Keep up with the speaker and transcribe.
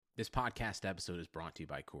This podcast episode is brought to you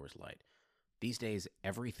by Coors Light. These days,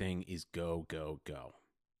 everything is go, go, go.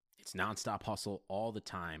 It's nonstop hustle all the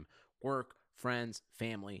time. Work, friends,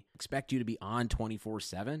 family expect you to be on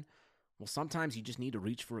 24/7. Well, sometimes you just need to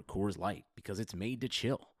reach for a Coors Light because it's made to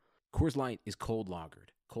chill. Coors Light is cold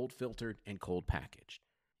lagered, cold filtered, and cold packaged.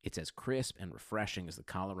 It's as crisp and refreshing as the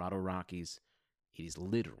Colorado Rockies. It is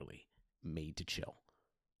literally made to chill.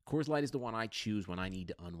 Coors Light is the one I choose when I need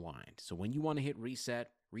to unwind. So when you want to hit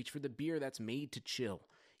reset, reach for the beer that's made to chill.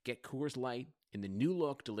 Get Coors Light in the new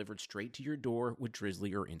look delivered straight to your door with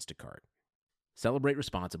Drizzly or Instacart. Celebrate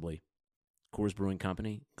responsibly. Coors Brewing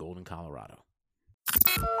Company, Golden, Colorado.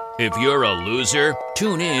 If you're a loser,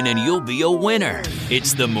 tune in and you'll be a winner.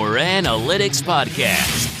 It's the Moran Analytics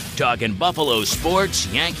Podcast. Talking Buffalo sports,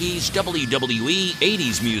 Yankees, WWE,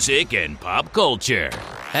 80s music, and pop culture.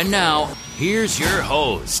 And now, here's your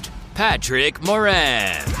host, Patrick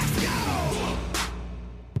Moran.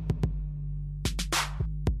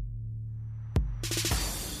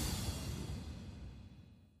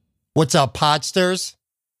 What's up, podsters?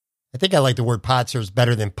 I think I like the word podsters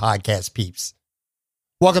better than podcast peeps.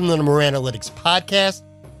 Welcome to the Moran Analytics Podcast.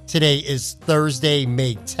 Today is Thursday,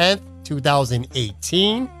 May 10th,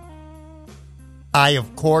 2018. I,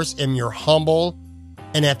 of course, am your humble,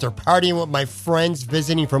 and after partying with my friends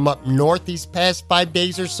visiting from up north these past 5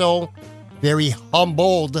 days or so, very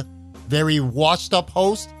humbled, very washed up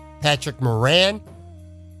host, Patrick Moran.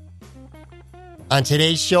 On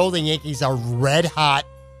today's show, the Yankees are red hot,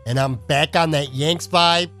 and I'm back on that Yanks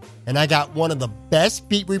vibe, and I got one of the best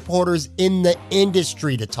beat reporters in the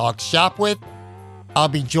industry to talk shop with. I'll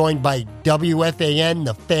be joined by WFAN,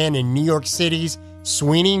 the fan in New York City's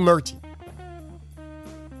Sweeny Murti.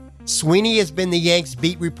 Sweeny has been the Yanks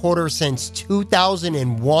beat reporter since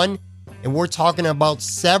 2001, and we're talking about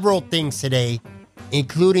several things today,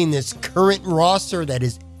 including this current roster that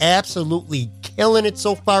is absolutely killing it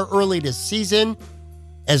so far early this season,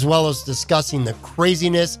 as well as discussing the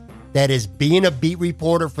craziness that is being a beat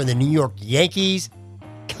reporter for the New York Yankees,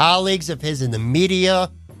 colleagues of his in the media,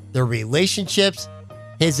 their relationships,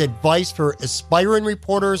 his advice for aspiring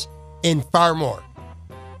reporters, and far more.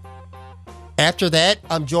 After that,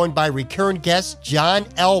 I'm joined by recurrent guest John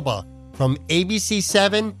Alba from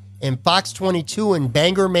ABC7 and Fox 22 in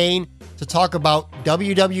Bangor, Maine, to talk about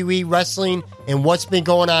WWE wrestling and what's been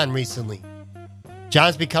going on recently.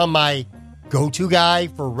 John's become my go-to guy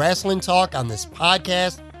for wrestling talk on this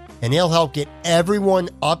podcast, and he'll help get everyone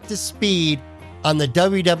up to speed on the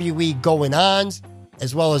WWE going-ons,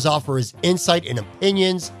 as well as offer his insight and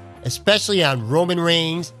opinions, especially on Roman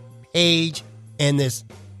Reigns, Paige, and this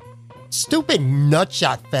stupid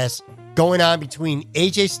nutshot fest going on between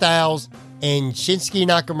AJ Styles and Shinsuke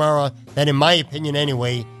Nakamura that, in my opinion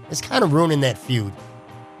anyway, is kind of ruining that feud.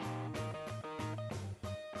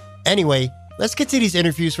 Anyway, let's get to these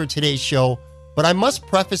interviews for today's show, but I must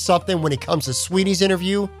preface something when it comes to Sweeney's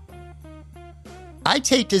interview. I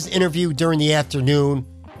taped his interview during the afternoon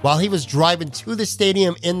while he was driving to the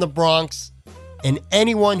stadium in the Bronx, and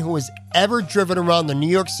anyone who has ever driven around the New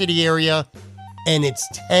York City area and its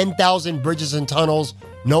 10,000 bridges and tunnels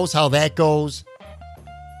knows how that goes.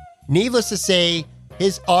 Needless to say,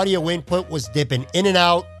 his audio input was dipping in and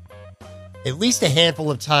out at least a handful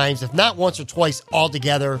of times, if not once or twice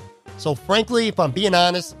altogether. So frankly, if I'm being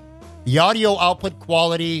honest, the audio output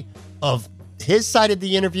quality of his side of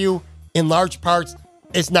the interview, in large parts,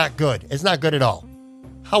 is not good. It's not good at all.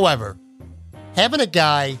 However, having a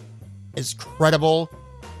guy as credible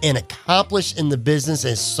and accomplished in the business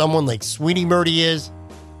as someone like Sweeny Murti is,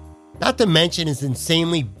 not to mention his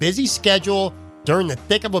insanely busy schedule during the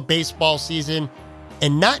thick of a baseball season,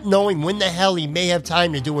 and not knowing when the hell he may have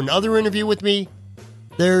time to do another interview with me,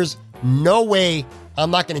 there's no way I'm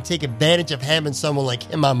not going to take advantage of having someone like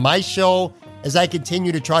him on my show as I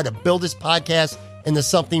continue to try to build this podcast into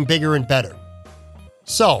something bigger and better.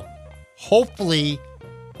 So, hopefully,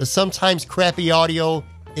 the sometimes crappy audio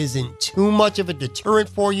isn't too much of a deterrent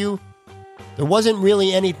for you. There wasn't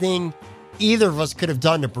really anything either of us could have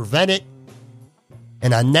done to prevent it.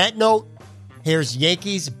 And on that note, here's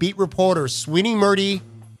Yankees beat reporter Sweeny Murti,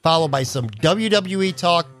 followed by some WWE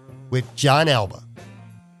talk with John Alba.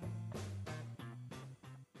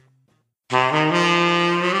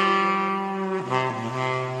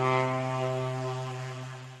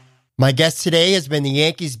 My guest today has been the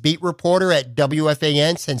Yankees beat reporter at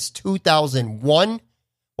WFAN since 2001,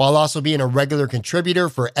 while also being a regular contributor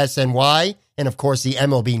for SNY and, of course, the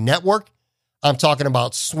MLB Network. I'm talking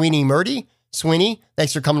about Sweeny Murti. Sweeny,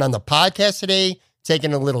 thanks for coming on the podcast today,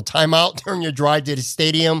 taking a little time out during your drive to the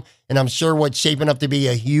stadium, and I'm sure what's shaping up to be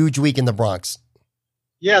a huge week in the Bronx.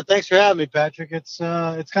 Yeah, thanks for having me, Patrick. It's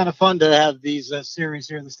kind of fun to have these series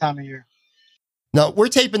here this time of year. Now, we're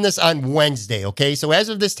taping this on Wednesday, okay? So as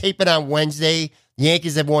of this taping on Wednesday, the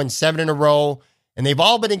Yankees have won 7 in a row, and they've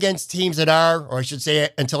all been against teams that are, or I should say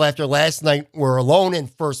until after last night, were alone in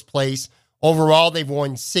first place. Overall, they've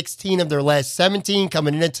won 16 of their last 17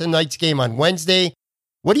 coming into tonight's game on Wednesday.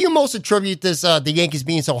 What do you most attribute this the Yankees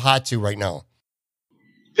being so hot to right now?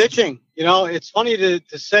 Pitching. You know, it's funny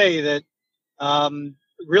to say that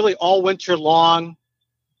really all winter long,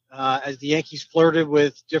 as the Yankees flirted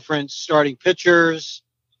with different starting pitchers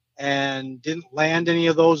and didn't land any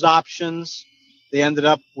of those options, they ended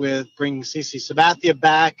up with bringing CC Sabathia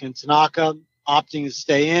back and Tanaka opting to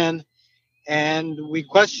stay in. And we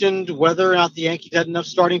questioned whether or not the Yankees had enough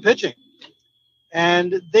starting pitching.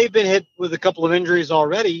 And they've been hit with a couple of injuries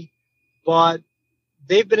already, but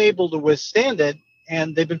they've been able to withstand it,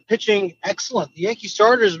 and they've been pitching excellent. The Yankee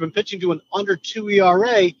starters have been pitching to an under 2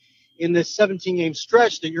 ERA in this 17-game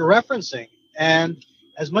stretch that you're referencing. And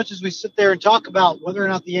as much as we sit there and talk about whether or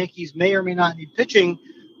not the Yankees may or may not need pitching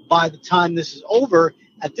by the time this is over,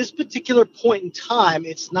 at this particular point in time,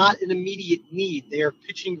 it's not an immediate need. They are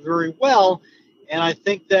pitching very well, and I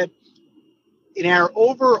think that in our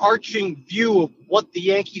overarching view of what the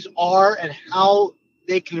Yankees are and how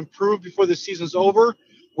they can improve before the season's over,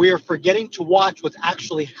 we are forgetting to watch what's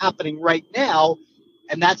actually happening right now,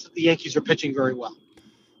 and that's that the Yankees are pitching very well.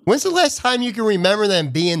 When's the last time you can remember them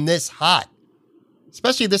being this hot,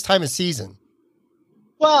 especially this time of season?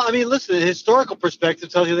 Well, I mean, listen, the historical perspective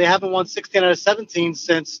tells you they haven't won 16 out of 17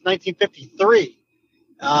 since 1953.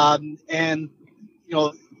 And, you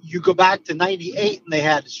know, you go back to 98 and they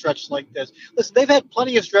had a stretch like this. Listen, they've had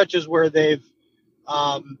plenty of stretches where they've,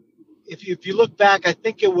 if you look back, I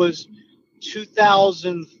think it was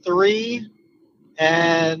 2003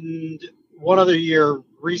 and one other year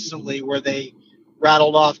recently where they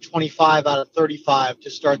rattled off 25 out of 35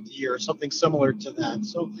 to start the year, something similar to that.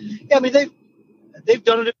 So, yeah, I mean, they've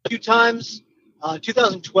done it a few times.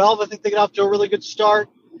 2012, I think they got off to a really good start.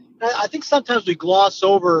 I think sometimes we gloss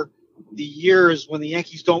over the years when the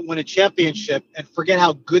Yankees don't win a championship and forget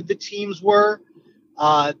how good the teams were.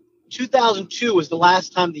 2002 was the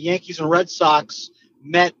last time the Yankees and Red Sox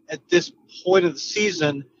met at this point of the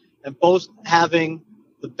season and both having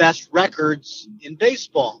the best records in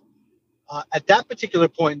baseball. At that particular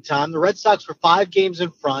point in time, the Red Sox were 5 games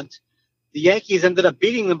in front. The Yankees ended up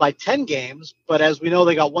beating them by 10 games, but as we know,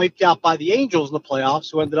 they got wiped out by the Angels in the playoffs,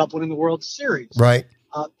 who ended up winning the World Series. Right.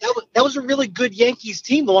 That was a really good Yankees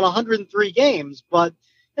team that won 103 games, but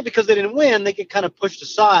because they didn't win, they get kind of pushed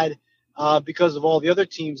aside because of all the other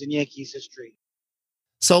teams in Yankees history.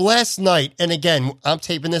 So last night, and again, I'm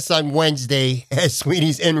taping this on Wednesday as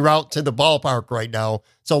Sweeney's en route to the ballpark right now.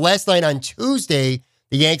 So last night on Tuesday,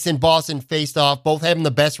 the Yanks and Boston faced off, both having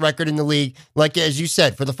the best record in the league. Like, as you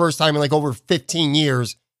said, for the first time in like over 15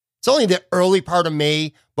 years. It's only the early part of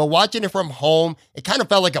May, but watching it from home, it kind of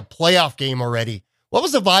felt like a playoff game already. What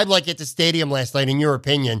was the vibe like at the stadium last night, in your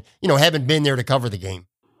opinion, having been there to cover the game?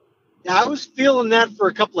 Yeah, I was feeling that for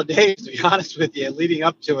a couple of days, to be honest with you, leading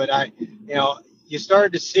up to it. You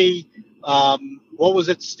started to see what was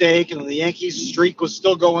at stake, and the Yankees streak was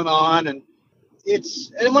still going on. And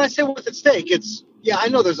when I say what's at stake, I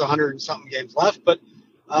know there's 100 and something games left, but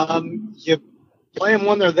you play them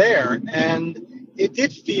when they're there. And it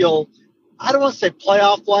did feel, I don't want to say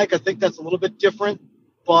playoff-like. I think that's a little bit different,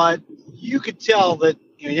 but you could tell that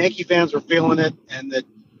Yankee fans were feeling it, and that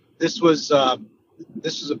this was a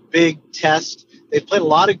big test. They've played a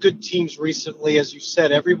lot of good teams recently, as you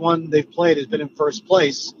said. Everyone they've played has been in first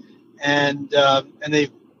place, and they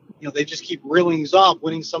just keep reeling these off,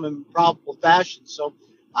 winning some in improbable fashion. So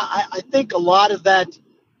I think a lot of that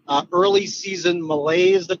early season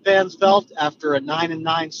malaise that fans felt after a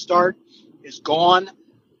 9-9 start is gone,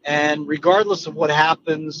 and regardless of what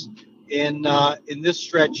happens in this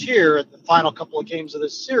stretch here, at the final couple of games of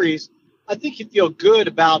this series, I think you feel good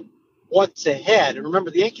about what's ahead. And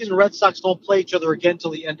remember, the Yankees and Red Sox don't play each other again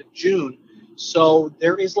until the end of June, so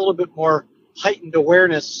there is a little bit more heightened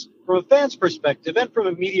awareness from a fan's perspective and from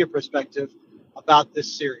a media perspective about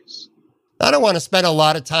this series. I don't want to spend a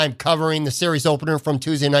lot of time covering the series opener from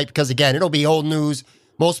Tuesday night because, again, it'll be old news.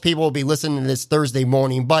 Most people will be listening to this Thursday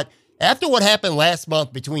morning. But after what happened last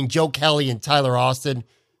month between Joe Kelly and Tyler Austin,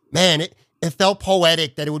 man, it felt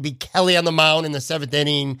poetic that it would be Kelly on the mound in the 7th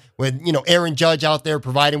inning with, Aaron Judge out there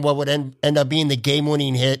providing what would end up being the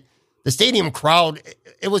game-winning hit. The stadium crowd,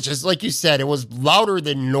 it was just, like you said, it was louder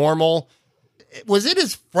than normal. Was it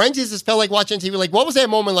as frenzied as it felt like watching TV? Like, what was that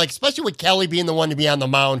moment like, especially with Kelly being the one to be on the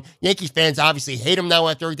mound? Yankees fans obviously hate him now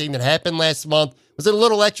after everything that happened last month. Was it a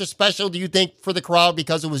little extra special, do you think, for the crowd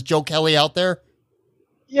because it was Joe Kelly out there?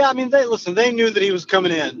 Yeah, I mean, they knew that he was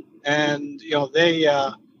coming in, and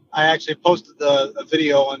I actually posted a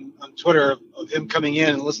video on Twitter of him coming in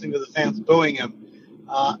and listening to the fans booing him.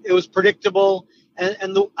 It was predictable,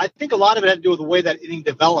 and I think a lot of it had to do with the way that inning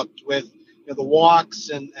developed with the walks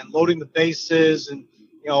and loading the bases, and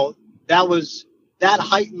that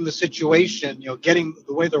heightened the situation. Getting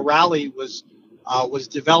the way the rally was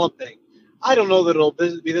developing. I don't know that it'll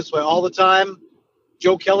be this way all the time.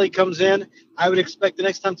 Joe Kelly comes in. I would expect the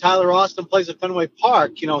next time Tyler Austin plays at Fenway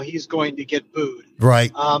Park, he's going to get booed.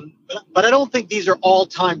 Right. But I don't think these are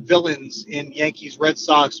all-time villains in Yankees Red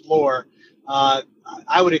Sox lore. I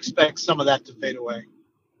would expect some of that to fade away.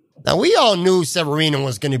 Now, we all knew Severino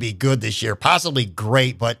was going to be good this year, possibly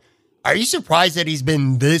great, but are you surprised that he's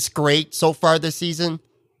been this great so far this season?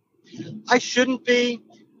 I shouldn't be.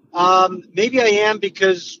 Maybe I am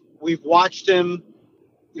because we've watched him,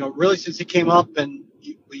 really since he came up, and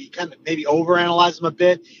we kind of maybe overanalyze him a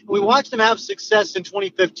bit. And we watched him have success in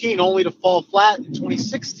 2015 only to fall flat in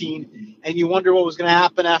 2016, and you wonder what was going to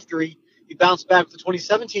happen after he bounced back with the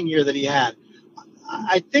 2017 year that he had.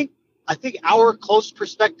 I think our close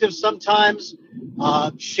perspective sometimes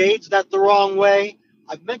shades that the wrong way.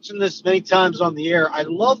 I've mentioned this many times on the air. I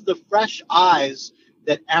love the fresh eyes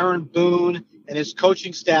that Aaron Boone and his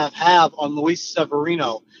coaching staff have on Luis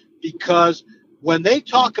Severino, because when they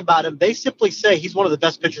talk about him, they simply say he's one of the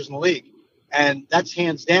best pitchers in the league, and that's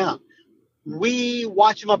hands down. We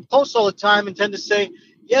watch him up close all the time and tend to say,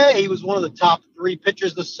 yeah, he was one of the top 3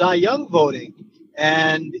 pitchers in the Cy Young voting,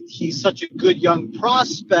 and he's such a good young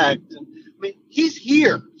prospect. And, he's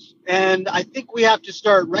here, and I think we have to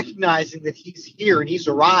start recognizing that he's here and he's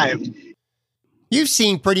arrived. You've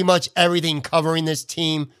seen pretty much everything covering this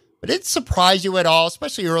team, but did it surprise you at all,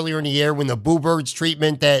 especially earlier in the year when the Boo Birds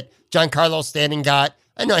treatment that Giancarlo Stanton got?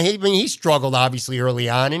 I know he struggled obviously early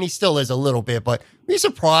on, and he still is a little bit, but were you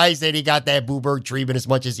surprised that he got that Boo Bird treatment as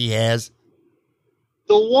much as he has?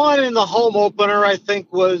 The one in the home opener, I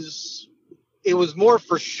think, was more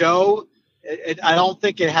for show. I don't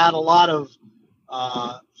think it had a lot of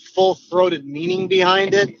full-throated meaning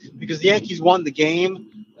behind it, because the Yankees won the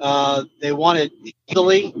game. They won it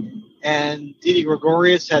easily, and Didi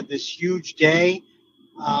Gregorius had this huge day.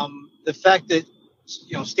 The fact that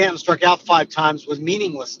Stanton struck out 5 times was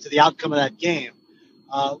meaningless to the outcome of that game.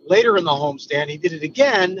 Later in the homestand, he did it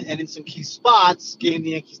again, and in some key spots, game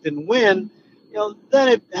the Yankees didn't win. Then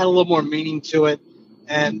it had a little more meaning to it,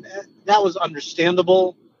 and that was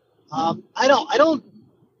understandable. I don't.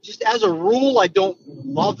 Just as a rule, I don't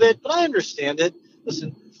love it, but I understand it.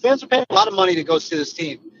 Listen, fans are paying a lot of money to go see this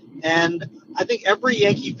team, and I think every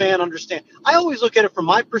Yankee fan understands. I always look at it from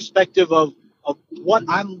my perspective of what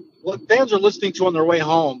fans are listening to on their way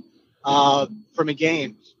home from a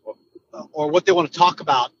game, or what they want to talk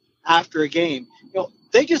about after a game.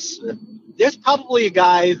 There's probably a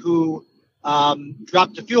guy who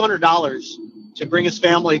dropped a few $100s to bring his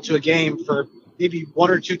family to a game for maybe 1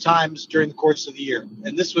 or 2 times during the course of the year,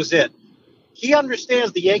 and this was it. He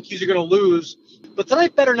understands the Yankees are going to lose, but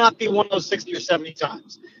tonight better not be one of those 60 or 70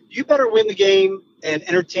 times. You better win the game and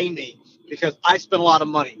entertain me, because I spent a lot of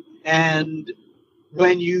money. And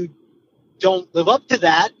when you don't live up to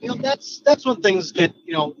that, that's when things get,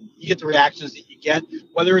 you get the reactions that you get,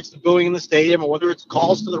 whether it's the booing in the stadium, or whether it's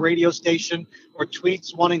calls to the radio station, or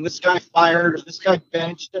tweets wanting this guy fired or this guy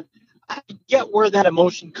benched. I get where that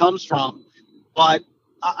emotion comes from. But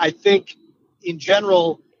I think, in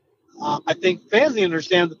general, I think fans need to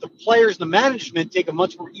understand that the players and the management take a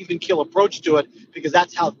much more even-keel approach to it, because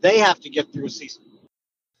that's how they have to get through a season.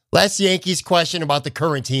 Last Yankees question about the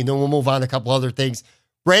current team, then we'll move on to a couple other things.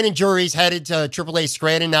 Brandon Drury's headed to AAA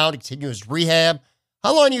Scranton now to continue his rehab.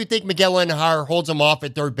 How long do you think Miguel Andujar holds him off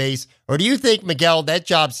at third base? Or do you think, Miguel, that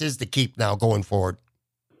job's his to keep now going forward?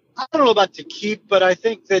 I don't know about to keep, but I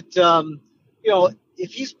think that,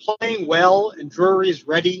 if he's playing well and Drury's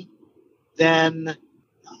ready, then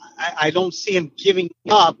I don't see him giving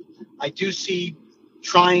up. I do see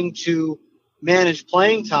trying to manage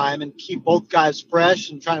playing time and keep both guys fresh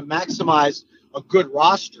and trying to maximize a good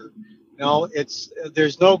roster.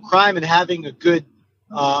 There's no crime in having a good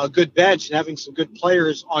bench and having some good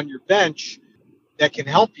players on your bench that can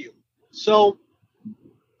help you. So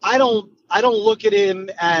I don't look at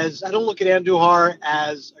Andujar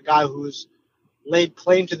as a guy who's laid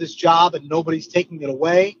claim to this job and nobody's taking it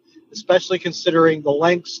away, especially considering the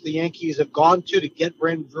lengths the Yankees have gone to get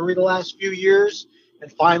Brandon Drury the last few years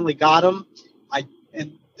and finally got him.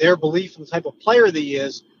 And their belief in the type of player that he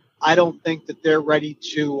is, I don't think that they're ready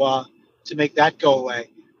to make that go away.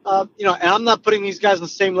 And I'm not putting these guys on the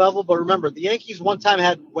same level, but remember, the Yankees one time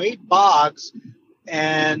had Wade Boggs,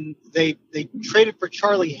 and they traded for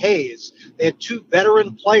Charlie Hayes. They had two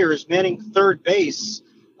veteran players manning third base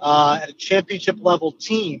at a championship level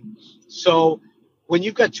team. So when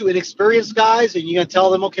you've got two inexperienced guys and you're going to tell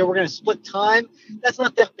them, okay, we're going to split time, that's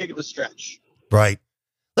not that big of a stretch. Right.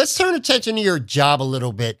 Let's turn attention to your job a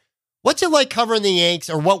little bit. What's it like covering the Yanks,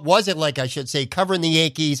 or what was it like, I should say, covering the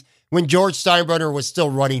Yankees when George Steinbrenner was still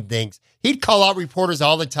running things? He'd call out reporters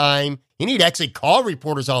all the time, and he'd actually call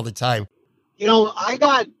reporters all the time. I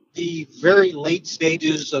got the very late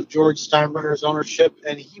stages of George Steinbrenner's ownership,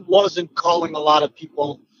 and he wasn't calling a lot of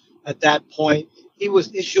people at that point. He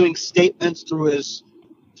was issuing statements through his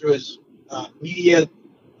media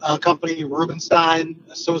company, Rubenstein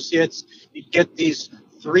Associates. You'd get these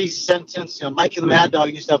 3-sentence, Mike and the Mad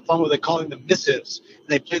Dog used to have fun with it, calling them missives. And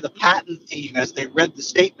they play the Patton theme as they read the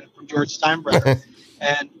statement from George Steinbrenner.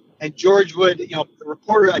 and George would, the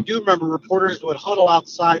reporter, I do remember reporters would huddle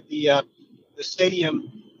outside the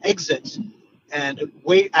stadium exit and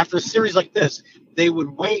wait. After a series like this, they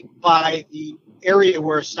would wait by the area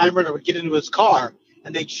where Steinbrenner would get into his car,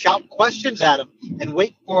 and they'd shout questions at him and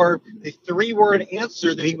wait for the 3-word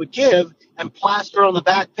answer that he would give and plaster on the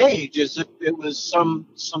back page as if it was some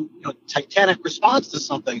Titanic response to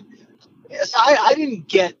something. Yes, I didn't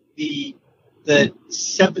get the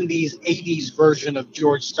 70s, 80s version of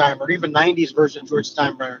George Steinbrenner, or even 90s version of George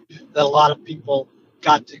Steinbrenner that a lot of people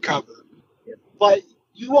got to cover. But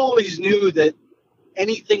you always knew that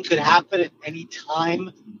anything could happen at any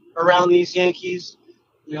time around these Yankees.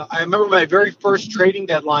 I remember my very first trading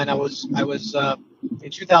deadline. I was in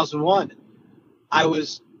 2001. I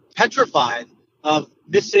was petrified of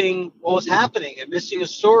missing what was happening and missing a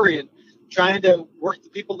story and trying to work the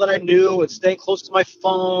people that I knew and staying close to my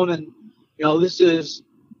phone. And this is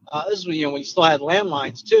when you still had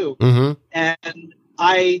landlines too. Mm-hmm. And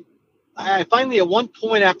I finally, at one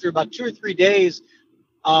point, after about 2 or 3 days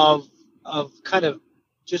of kind of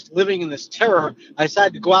just living in this terror, I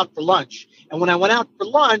decided to go out for lunch. And when I went out for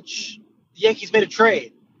lunch, the Yankees made a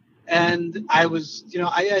trade. And I was,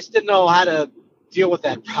 I just didn't know how to deal with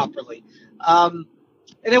that properly. And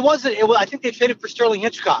I think they traded for Sterling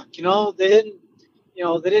Hitchcock. They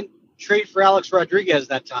didn't trade for Alex Rodriguez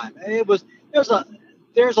that time. And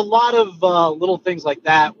there's a lot of little things like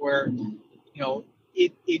that where,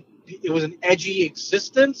 it was an edgy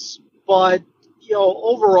existence, but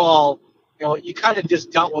overall, you kind of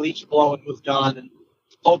just dealt with each blow and moved on and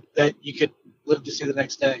hoped that you could live to see the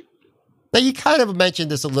next day. Now, you kind of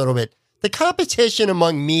mentioned this a little bit. The competition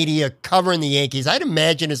among media covering the Yankees, I'd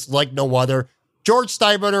imagine it's like no other. George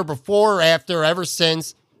Steinbrenner, before or after, ever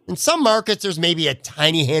since. In some markets, there's maybe a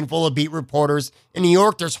tiny handful of beat reporters. In New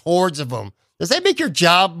York, there's hordes of them. Does that make your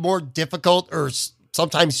job more difficult or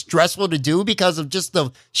sometimes stressful to do because of just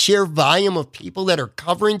the sheer volume of people that are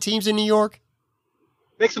covering teams in New York?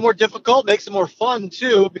 Makes it more difficult, makes it more fun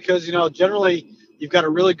too, because generally you've got a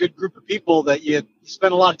really good group of people that you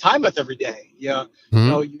spend a lot of time with every day.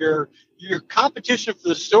 Your competition for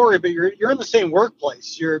the story, but you're in the same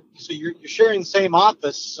workplace. You're sharing the same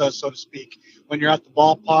office, so to speak, when you're at the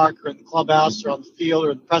ballpark or in the clubhouse or on the field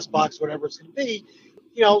or in the press box, whatever it's going to be.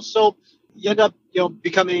 So you end up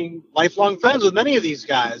becoming lifelong friends with many of these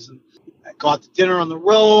guys, and go out to dinner on the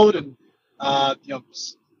road, and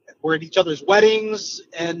we're at each other's weddings,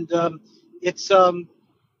 and it's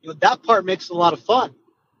that part makes it a lot of fun.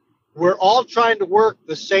 We're all trying to work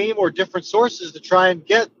the same or different sources to try and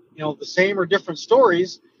get the same or different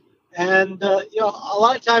stories, and a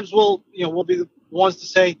lot of times we'll be the ones to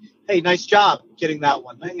say, hey, nice job getting that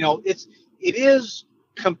one. It is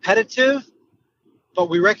competitive, but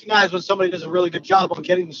we recognize when somebody does a really good job on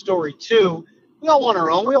getting the story too. We all want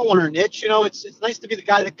our own. We all want our niche. It's nice to be the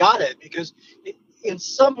guy that got it, because in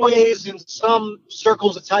some ways, in some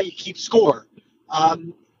circles, it's how you keep score.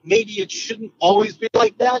 Maybe it shouldn't always be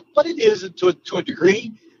like that, but it is to a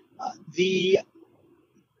degree. The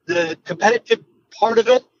competitive part of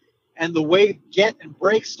it and the way to get and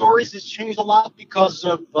break stories has changed a lot because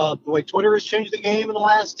of the way Twitter has changed the game in the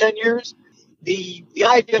last 10 years. The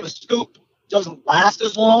idea of a scoop doesn't last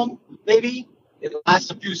as long, maybe. It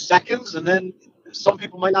lasts a few seconds, and then some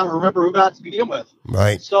people might not remember who got to begin with.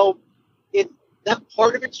 Right. So that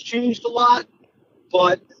part of it's changed a lot,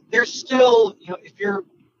 but there's still, if you're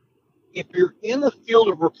in the field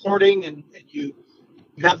of reporting and you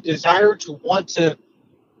have a desire to want to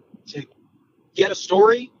get a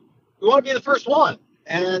story, you want to be the first one,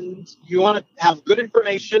 and you want to have good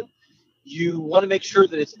information. You want to make sure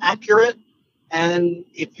that it's accurate, and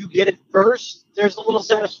if you get it first, there's a little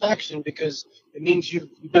satisfaction because it means you've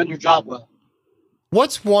done your job well.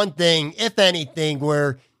 What's one thing, if anything,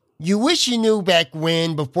 where you wish you knew back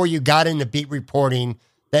when, before you got into beat reporting,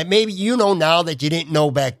 that maybe you know now that you didn't know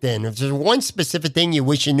back then? If there's one specific thing you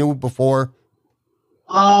wish you knew before?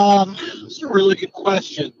 That's a really good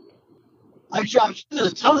question. There's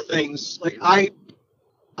a ton of things. Like I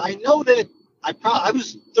know that I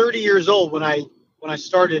was 30 years old when I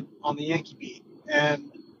started on the Yankee beat, and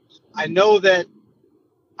I know that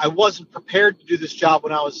I wasn't prepared to do this job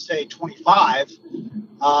when I was, say, 25.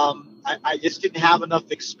 I just didn't have enough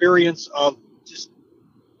experience of just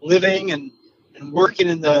living and working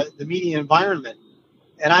in the media environment.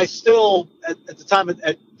 And I still, at the time,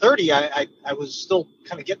 at 30, I was still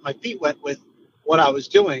kind of getting my feet wet with what I was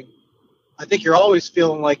doing. I think you're always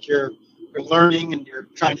feeling like you're learning and you're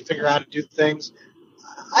trying to figure out how to do things.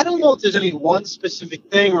 I don't know if there's any one specific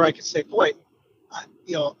thing where I could say, boy,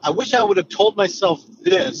 I wish I would have told myself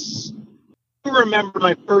this. I remember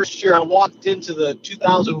my first year, I walked into the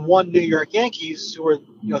 2001 New York Yankees, who were,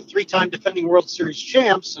 three-time defending World Series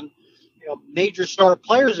champs and, major star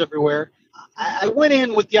players everywhere. I went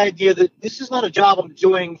in with the idea that this is not a job I'm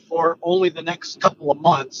doing for only the next couple of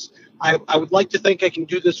months. I would like to think I can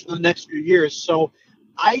do this for the next few years. So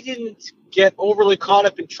I didn't get overly caught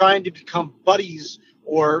up in trying to become buddies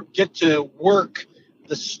or get to work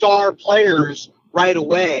the star players right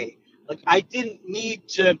away. Like, I didn't need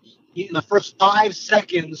to, in the first 5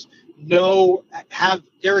 seconds, have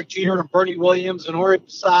Derek Jeter and Bernie Williams and Jorge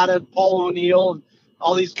Posada and Paul O'Neill and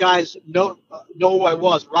all these guys know who I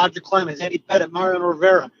was. Roger Clemens, Eddie Pettit, Mariano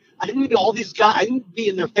Rivera. I didn't need all these guys. I didn't be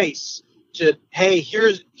in their face to, hey, here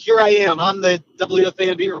I am. I'm the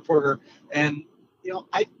WFAN beat reporter. And,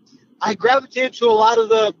 I gravitated to a lot of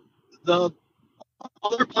the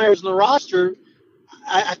other players in the roster.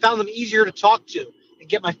 I found them easier to talk to and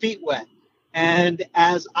get my feet wet. And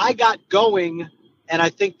as I got going, and I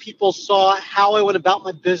think people saw how I went about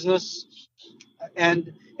my business,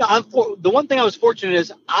 and the one thing I was fortunate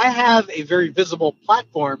is I have a very visible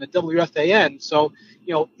platform at WFAN. So,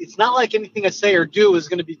 it's not like anything I say or do is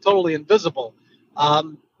going to be totally invisible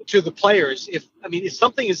to the players. If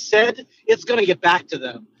something is said, it's going to get back to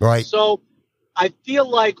them. Right. So I feel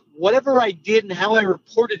like whatever I did and how I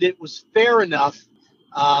reported it was fair enough.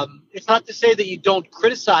 It's not to say that you don't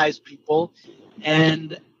criticize people.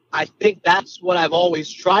 And I think that's what I've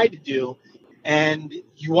always tried to do. And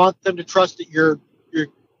you want them to trust that you're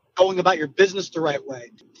going about your business the right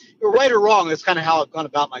way. You're right or wrong, that's kind of how I've gone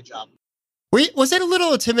about my job. Was it a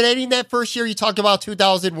little intimidating that first year? You talked about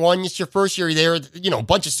 2001. It's your first year there. A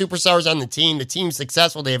bunch of superstars on the team. The team's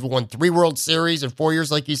successful. They have won 3 World Series in 4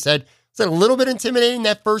 years, like you said. Is it a little bit intimidating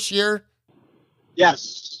that first year?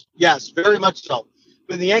 Yes, very much so.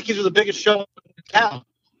 But the Yankees were the biggest show in town.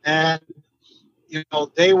 And,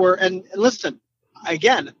 they were, and listen,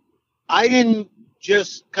 again, I didn't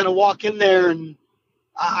just kind of walk in there and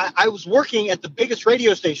I was working at the biggest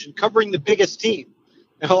radio station covering the biggest team.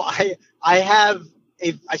 I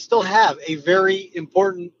still have a very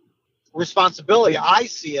important responsibility. I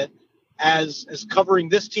see it as covering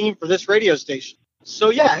this team for this radio station.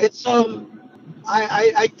 So yeah, it's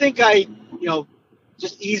I think I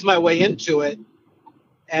just eased my way into it,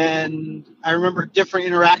 and I remember different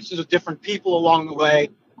interactions with different people along the way.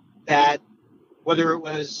 That whether it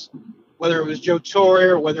was Joe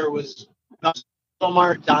Torre or whether it was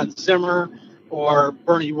Omar, Don Zimmer, or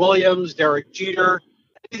Bernie Williams, Derek Jeter,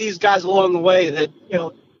 these guys along the way that,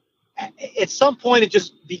 at some point it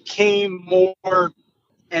just became more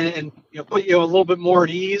and put you a little bit more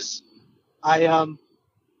at ease. I'll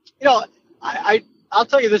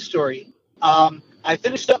tell you this story. I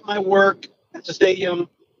finished up my work at the stadium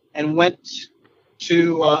and went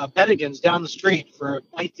to Bennigan's down the street for a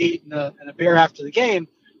bite to eat and a beer after the game.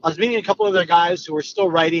 I was meeting a couple of other guys who were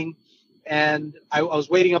still writing, and I was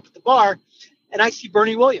waiting up at the bar, and I see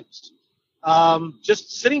Bernie Williams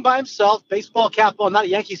just sitting by himself, baseball cap on, not a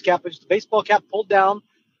Yankees cap, but just a baseball cap pulled down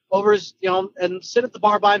over his, and sit at the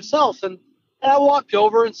bar by himself. And I walked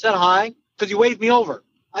over and said hi because he waved me over.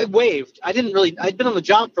 I waved. I'd been on the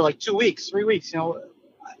job for like 2 weeks, 3 weeks.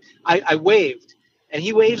 I waved, and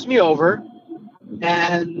he waves me over,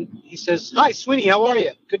 and he says, "Hi, Sweeny, how are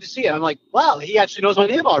you? Good to see you." I'm like, wow, he actually knows my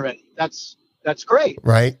name already. That's great.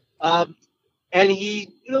 Right. And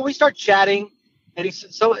we start chatting, and he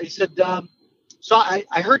said, so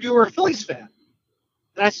I heard you were a Phillies fan.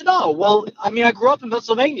 And I said, oh, well, I grew up in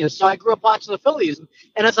Pennsylvania, so I grew up watching the Phillies.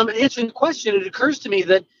 And as I'm answering the question, it occurs to me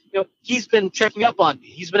that, he's been checking up on me.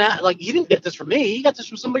 He's been he didn't get this from me. He got this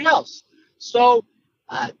from somebody else. So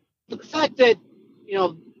the fact that,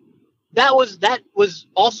 that was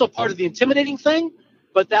also part of the intimidating thing,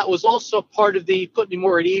 but that was also part of the putting me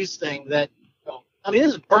more at ease thing that, I mean,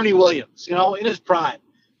 this is Bernie Williams, in his prime.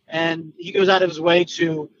 And he goes out of his way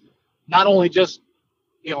to not only just,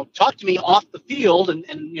 talk to me off the field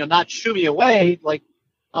and not shoo me away like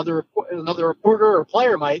another reporter or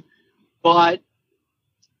player might, but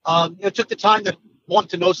took the time to want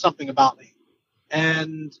to know something about me.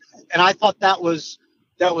 And I thought that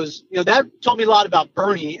told me a lot about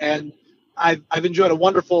Bernie, and I've enjoyed a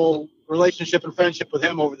wonderful relationship and friendship with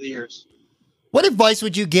him over the years. What advice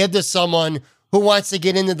would you give to someone who wants to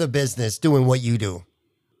get into the business doing what you do?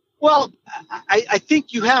 Well, I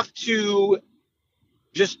think you have to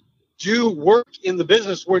just do work in the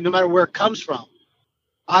business where no matter where it comes from.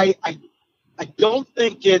 I don't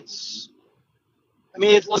think it's a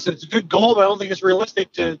good goal, but I don't think it's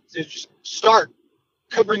realistic to just start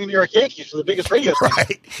covering the New York Yankees for the biggest radio station.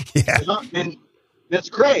 Right. Yeah. And that's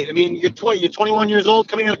great. I mean, you're 21 years old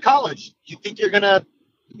coming out of college. You think you're going to,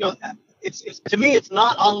 it's to me, it's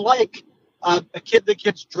not unlike a kid that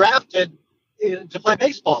gets drafted to play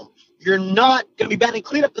baseball. You're not going to be batting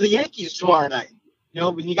cleanup for the Yankees tomorrow night,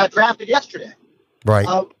 when you got drafted yesterday. Right.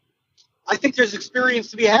 I think there's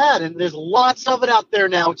experience to be had, and there's lots of it out there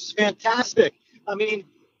now, which is fantastic. I mean,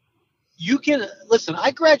 you can listen.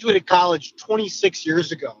 I graduated college 26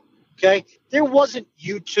 years ago. Okay, there wasn't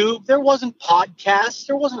YouTube, there wasn't podcasts,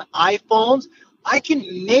 there wasn't iPhones. I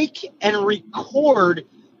can make and record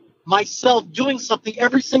myself doing something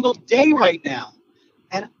every single day right now,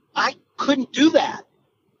 and I couldn't do that,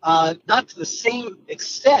 not to the same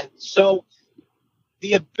extent. So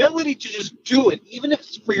the ability to just do it, even if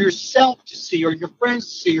it's for yourself to see, or your friends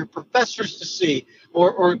to see, or professors to see,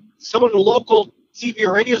 or someone at a local TV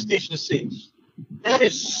or radio station to see, that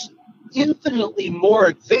is infinitely more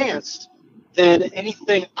advanced than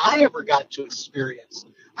anything I ever got to experience.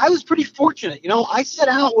 I was pretty fortunate. I set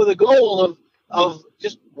out with a goal of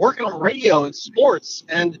just working on radio and sports,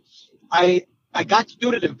 and I got to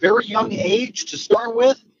do it at a very young age to start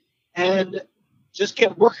with, and just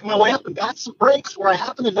kept working my way up and got some breaks where I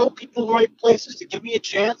happened to know people in the right places to give me a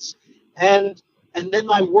chance, and then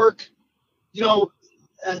my work,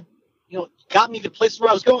 got me to places where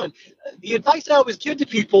I was going. The advice I always give to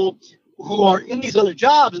people who are in these other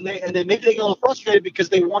jobs and then maybe they get a little frustrated because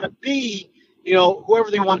they want to be,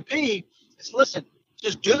 whoever they want to be, is listen,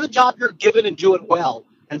 just do the job you're given and do it well,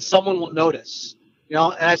 and someone will notice. And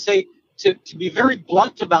I say to be very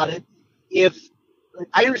blunt about it, if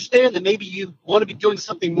I understand that maybe you want to be doing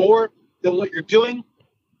something more than what you're doing,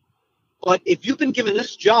 but if you've been given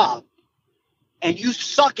this job and you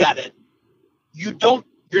suck at it, you're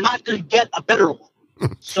not going to get a better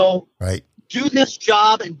one. So right. Do this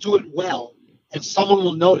job and do it well, and someone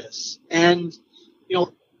will notice. And,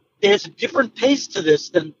 there's a different pace to this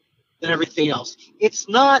than everything else. It's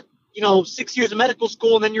not, 6 years of medical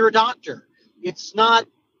school and then you're a doctor. It's not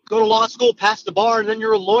go to law school, pass the bar, and then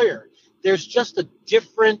you're a lawyer. There's just a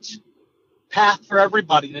different path for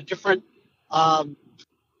everybody, and a different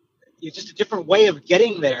way of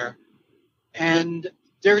getting there. And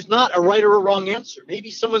there's not a right or a wrong answer.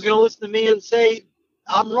 Maybe someone's going to listen to me and say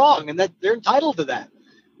I'm wrong, and that they're entitled to that.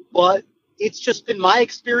 But it's just been my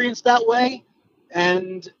experience that way,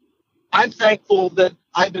 and I'm thankful that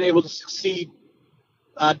I've been able to succeed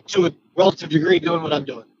to a relative degree doing what I'm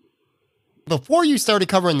doing. Before you started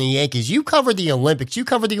covering the Yankees, you covered the Olympics. You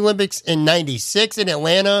covered the Olympics in '96 in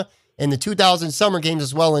Atlanta, and the 2000 Summer Games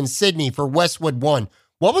as well in Sydney for Westwood One.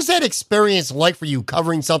 What was that experience like for you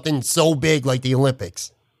covering something so big like the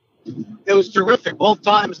Olympics? It was terrific. Both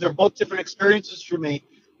times, they're both different experiences for me.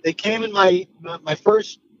 They came in my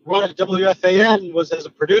first run at WFAN was as a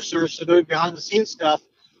producer, so doing behind-the-scenes stuff,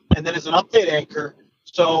 and then as an update anchor.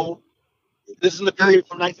 So this is in the period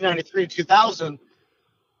from 1993 to 2000.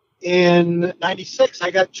 In 96,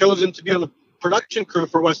 I got chosen to be on the production crew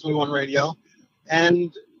for Westwood One Radio,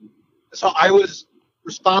 and so I was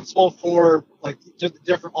responsible for like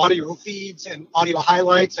different audio feeds and audio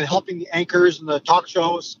highlights and helping the anchors and the talk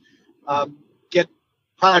shows get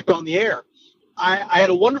product on the air. I had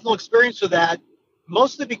a wonderful experience with that,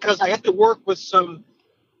 mostly because I had to work with some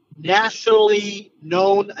nationally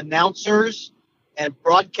known announcers and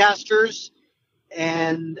broadcasters,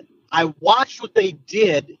 and I watched what they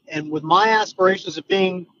did, and with my aspirations of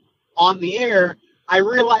being on the air, I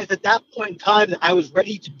realized at that point in time that I was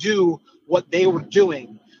ready to do what they were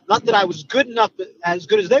doing. Not that I was good enough, as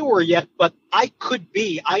good as they were yet, but I could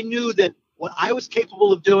be. I knew that what I was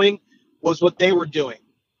capable of doing was what they were doing.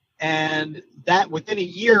 And that within a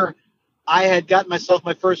year, I had gotten myself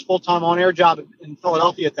my first full-time on-air job in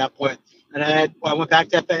Philadelphia at that point. And I went back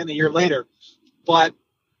to FAN a year later. But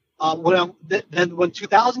when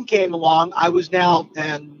 2000 came along, I was now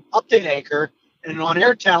an update anchor, and an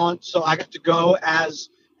on-air talent. So I got to go as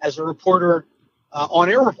a reporter,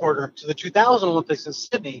 on-air reporter to the 2000 Olympics in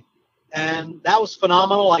Sydney. And that was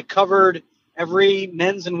phenomenal. I covered every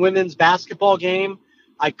men's and women's basketball game.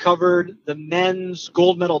 I covered the men's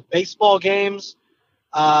gold medal baseball games,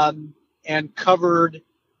 and covered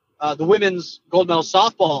the women's gold medal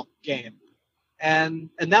softball game. And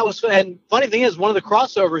that was fun. And funny thing is, one of the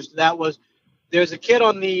crossovers to that was there's a kid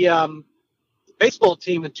on the baseball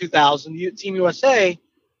team in 2000, Team USA,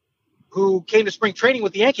 who came to spring training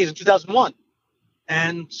with the Yankees in 2001.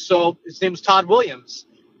 And so his name was Todd Williams.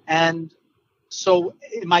 And so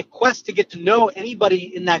in my quest to get to know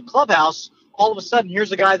anybody in that clubhouse, all of a sudden,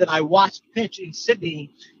 here's a guy that I watched pitch in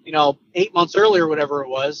Sydney, 8 months earlier, whatever it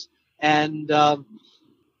was. And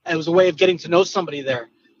it was a way of getting to know somebody there.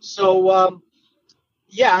 So,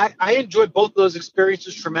 I enjoyed both those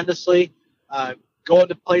experiences tremendously. Going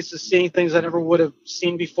to places, seeing things I never would have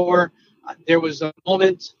seen before. There was a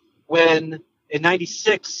moment when, in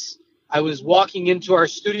 '96, I was walking into our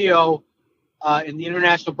studio in the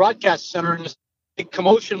International Broadcast Center, and there's a big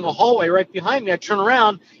commotion in the hallway right behind me. I turn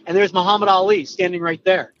around, and there's Muhammad Ali standing right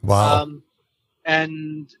there. Wow.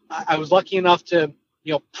 And I was lucky enough to,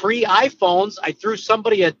 pre-iPhones, I threw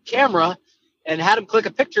somebody a camera and had him click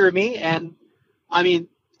a picture of me. And, I mean,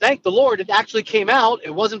 thank the Lord, it actually came out. It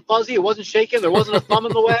wasn't fuzzy. It wasn't shaking. There wasn't a thumb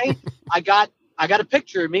in the way. I got a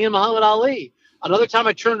picture of me and Muhammad Ali. Another time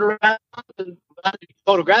I turned around and got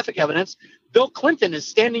photographic evidence. Bill Clinton is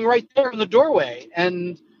standing right there in the doorway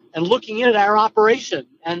and looking in at our operation.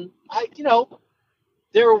 And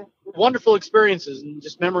there were wonderful experiences and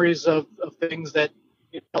just memories of things that,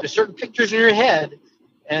 there's certain pictures in your head.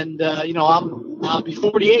 And, I'll be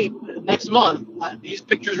 48 next month. These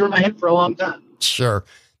pictures were in my head for a long time. Sure.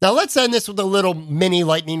 Now let's end this with a little mini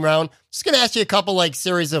lightning round. Just going to ask you a couple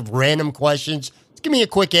series of random questions. Just give me a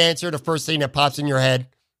quick answer. The first thing that pops in your head.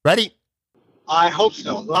 Ready? I hope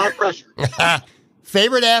so. A lot of pressure.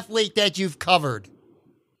 Favorite athlete that you've covered?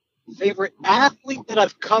 Favorite athlete that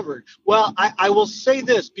I've covered? Well, I will say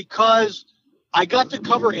this because I got to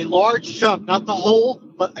cover a large chunk, not the whole,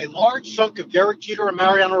 but a large chunk of Derek Jeter and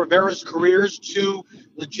Mariano Rivera's careers, two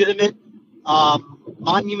legitimate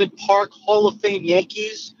Monument Park Hall of Fame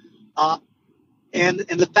Yankees. And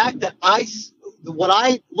the fact that what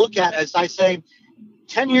I look at as I say,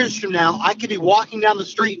 10 years from now, I could be walking down the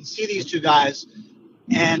street and see these two guys,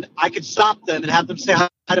 and I could stop them and have them say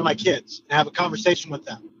hi to my kids and have a conversation with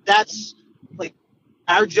them. That's like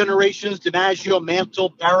our generation's DiMaggio,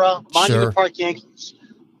 Mantle, Berra, Monument Park Yankees.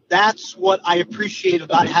 That's what I appreciate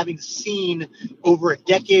about having seen over a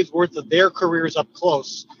decade's worth of their careers up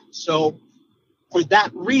close. So for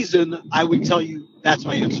that reason, I would tell you that's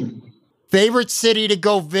my answer. Favorite city to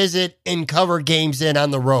go visit and cover games in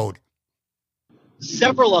on the road?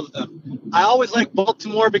 Several of them. I always like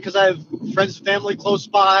Baltimore because I have friends and family close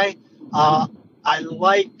by. I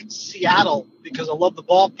like Seattle because I love the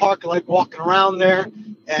ballpark. I like walking around there.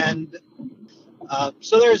 And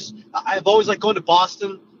so I've always liked going to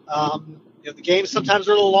Boston. The games sometimes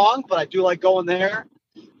are a little long, but I do like going there.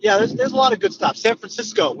 Yeah, there's a lot of good stuff. San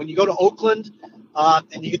Francisco, when you go to Oakland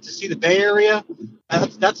and you get to see the Bay Area,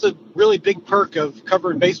 that's a really big perk of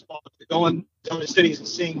covering baseball, going to other cities and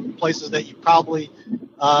seeing places that you probably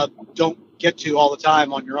don't get to all the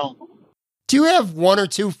time on your own. Do you have one or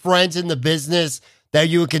two friends in the business that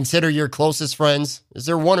you would consider your closest friends? Is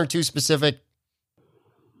there one or two specific?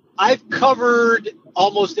 I've covered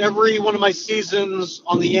almost every one of my seasons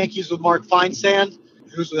on the Yankees with Mark Feinsand,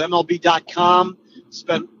 who's with MLB.com.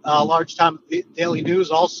 Spent a large time at the Daily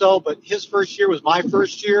News also, but his first year was my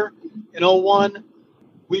first year in 01.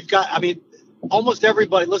 We've got, almost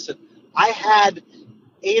everybody. Listen, I had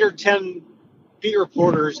 8 or 10 beat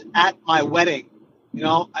reporters at my wedding.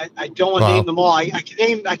 I don't want to name them all. I can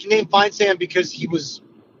name Feinsand because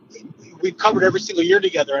we've covered every single year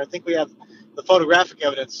together. I think we have the photographic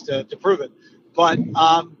evidence to prove it. But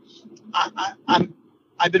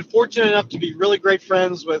I've been fortunate enough to be really great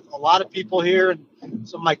friends with a lot of people here, and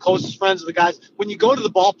some of my closest friends are the guys. When you go to the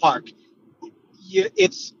ballpark, you're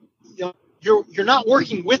not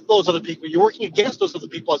working with those other people. You're working against those other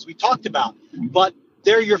people, as we talked about. But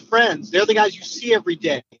they're your friends. They're the guys you see every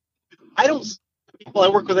day. I don't see the people I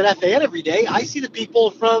work with at FAN every day. I see the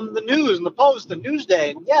people from the News and the Post and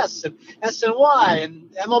Newsday and Yes and SNY and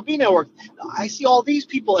MLB Network. I see all these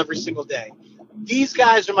people every single day. These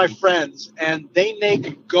guys are my friends, and they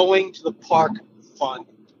make going to the park fun.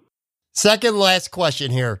 Second last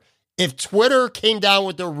question here. If Twitter came down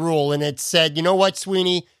with a rule and it said, you know what,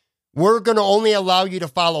 Sweeny, we're going to only allow you to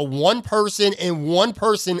follow one person and one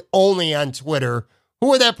person only on Twitter, who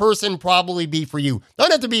would that person probably be for you?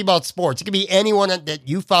 Don't have to be about sports. It could be anyone that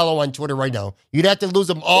you follow on Twitter right now. You'd have to lose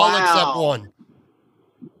them all except one.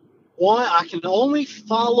 One, I can only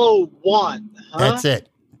follow one. Huh? That's it.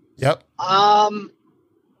 Yep.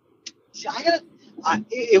 See,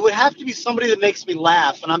 it would have to be somebody that makes me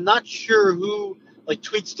laugh, and I'm not sure who like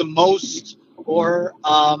tweets the most. Or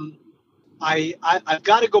I've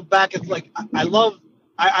got to go back and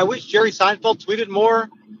I wish Jerry Seinfeld tweeted more.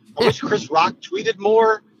 I wish Chris Rock tweeted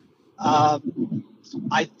more. I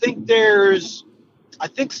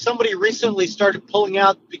think somebody recently started pulling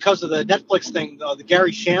out because of the Netflix thing, the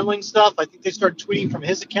Gary Shandling stuff. I think they started tweeting from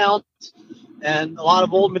his account and a lot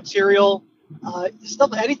of old material,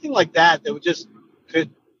 stuff, anything like that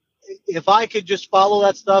if I could just follow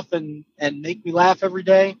that stuff and make me laugh every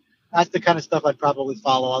day, that's the kind of stuff I'd probably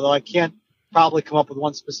follow. Although I can't probably come up with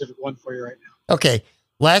one specific one for you right now. Okay.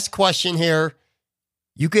 Last question here.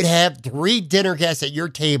 You could have 3 dinner guests at your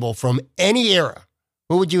table from any era.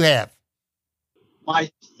 Who would you have? My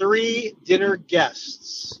 3 dinner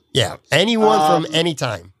guests. Yeah, anyone from any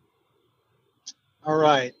time. All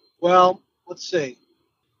right. Well, let's see.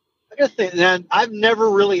 I got to think. And I've never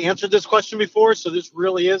really answered this question before, so this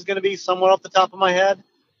really is going to be somewhat off the top of my head.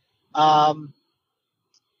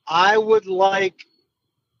 I would like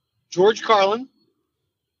George Carlin.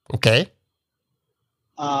 Okay.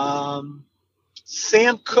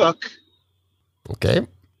 Sam Cooke. Okay.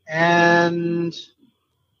 And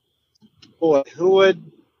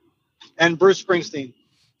and Bruce Springsteen.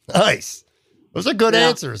 Nice. Those are good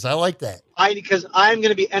answers. I like that. Because I'm going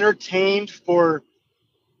to be entertained for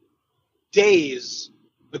days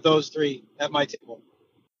with those 3 at my table.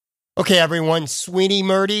 Okay, everyone. Sweeny,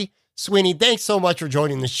 Murti. Sweeny, thanks so much for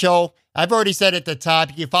joining the show. I've already said at the top,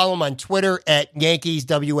 you can follow him on Twitter at Yankees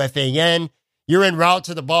WFAN. You're en route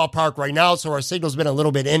to the ballpark right now, so our signal's been a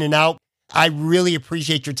little bit in and out. I really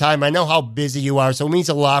appreciate your time. I know how busy you are, so it means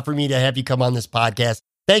a lot for me to have you come on this podcast.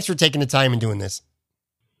 Thanks for taking the time and doing this.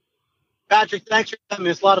 Patrick, thanks for having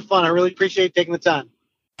me. It's a lot of fun. I really appreciate taking the time.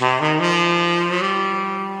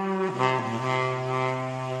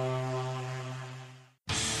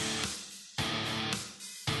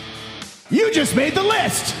 You just made the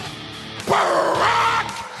list. Barack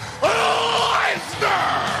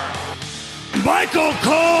Lesnar. Michael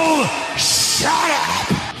Cole, shut up.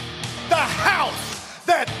 The house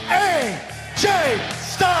that AJ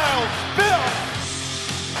Styles built.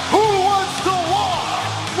 Who wants to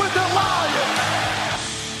walk with the lion?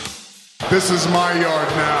 This is my yard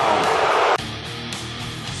now.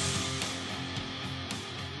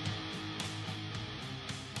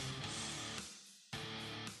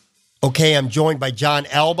 Okay, I'm joined by John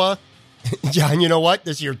Alba. John, you know what?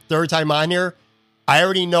 This is your 3rd time on here. I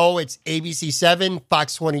already know it's ABC 7,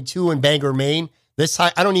 Fox 22, and Bangor, Maine. This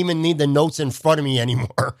time, I don't even need the notes in front of me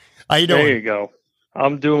anymore. How you doing? There you go.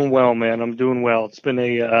 I'm doing well, man. I'm doing well. It's been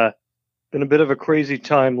a bit of a crazy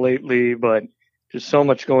time lately, but just so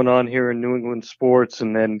much going on here in New England sports,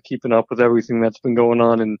 and then keeping up with everything that's been going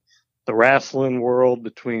on in the wrestling world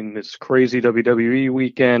between this crazy WWE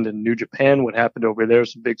weekend and New Japan, what happened over there,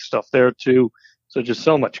 some big stuff there too. So just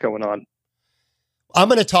so much going on. I'm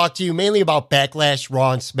going to talk to you mainly about Backlash,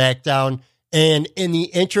 Raw, and SmackDown. And in the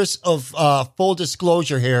interest of full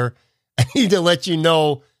disclosure here, I need to let you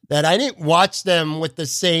know that I didn't watch them with the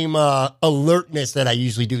same alertness that I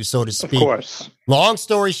usually do, so to speak. Of course. Long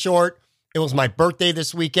story short, it was my birthday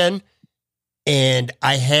this weekend, and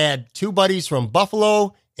I had 2 buddies from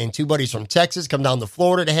Buffalo and 2 buddies from Texas come down to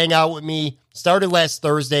Florida to hang out with me. Started last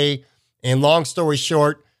Thursday, and long story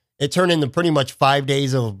short, it turned into pretty much 5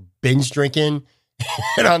 days of binge drinking.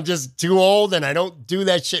 And I'm just too old, and I don't do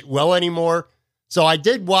that shit well anymore. So I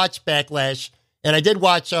did watch Backlash, and I did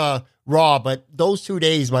watch Raw, but those 2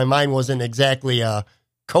 days, my mind wasn't exactly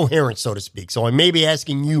coherent, so to speak. So I may be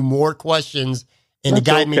asking you more questions and to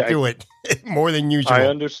guide me through it more than usual. I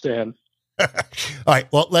understand. All right,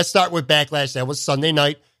 well, let's start with Backlash. That was Sunday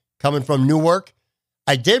night, coming from Newark.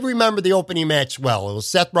 I did remember the opening match well. It was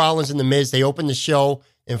Seth Rollins and The Miz. They opened the show,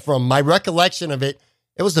 and from my recollection of it,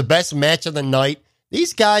 it was the best match of the night.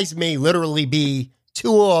 These guys may literally be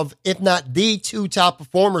 2 of, if not the 2 top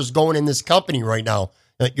performers going in this company right now.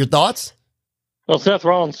 Your thoughts? Well, Seth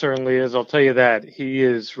Rollins certainly is. I'll tell you that. He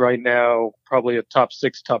is right now probably a top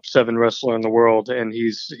 6, top 7 wrestler in the world, and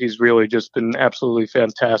he's really just been absolutely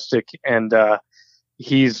fantastic. And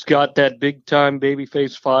he's got that big-time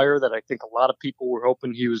babyface fire that I think a lot of people were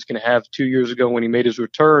hoping he was going to have 2 years ago when he made his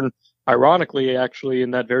return, ironically, actually,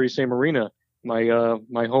 in that very same arena. My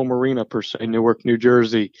home arena, per se, Newark, New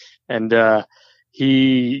Jersey. And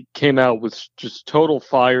he came out with just total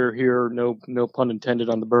fire here. No pun intended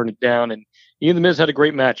on the burn it down. And he and The Miz had a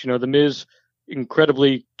great match. The Miz,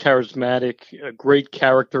 incredibly charismatic, a great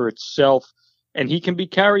character itself, and he can be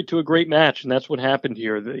carried to a great match. And that's what happened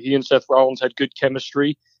here. He and Seth Rollins had good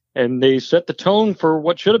chemistry, and they set the tone for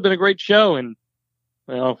what should have been a great show. And,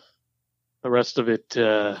 well, the rest of it,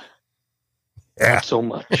 not so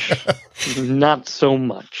much. Not so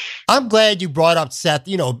much. I'm glad you brought up Seth,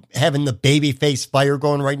 having the babyface fire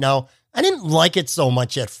going right now. I didn't like it so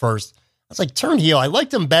much at first. I was like, turn heel. I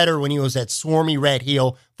liked him better when he was that swarmy red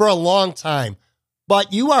heel for a long time.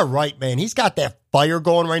 But you are right, man. He's got that fire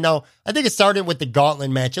going right now. I think it started with the Gauntlet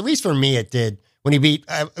match. At least for me, it did. When he beat,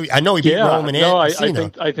 I know he beat Roman and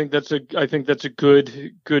Cena. I think that's a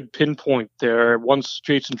good pinpoint there. Once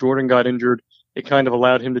Jason Jordan got injured, it kind of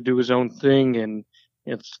allowed him to do his own thing, and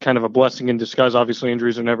it's kind of a blessing in disguise. Obviously,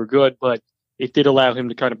 injuries are never good, but it did allow him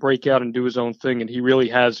to kind of break out and do his own thing, and he really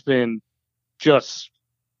has been just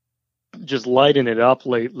lighting it up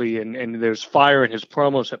lately, and there's fire, and his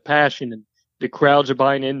promos have passion, and the crowds are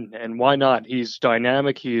buying in, and why not? He's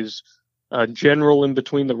dynamic. He's a general in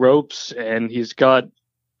between the ropes, and he's got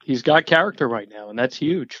character right now, and that's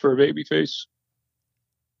huge for a babyface.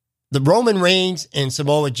 The Roman Reigns and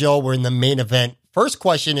Samoa Joe were in the main event. First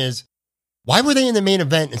question is, why were they in the main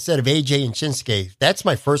event instead of AJ and Shinsuke? That's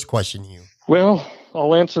my first question to you. Well,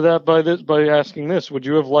 I'll answer that by asking this. Would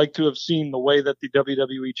you have liked to have seen the way that the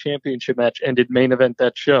WWE Championship match ended main event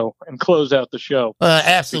that show and close out the show?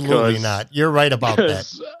 Absolutely not. You're right about that.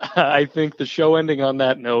 I think the show ending on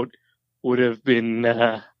that note would have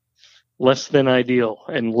been less than ideal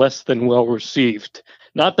and less than well received.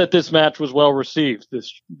 Not that this match was well received,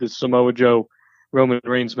 this Samoa Joe Roman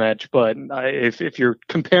Reigns match, but if you're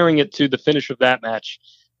comparing it to the finish of that match,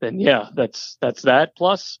 then yeah, that's that.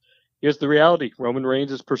 Plus, here's the reality: Roman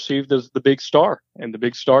Reigns is perceived as the big star, and the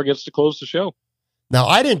big star gets to close the show. Now,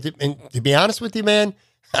 I didn't, and to be honest with you, man,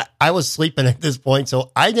 I was sleeping at this point,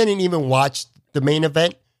 so I didn't even watch the main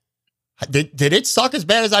event. Did it suck as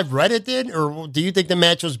bad as I've read it did, or do you think the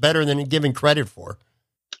match was better than it given credit for?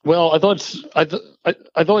 Well, I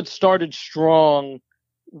thought it started strong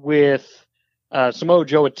with Samoa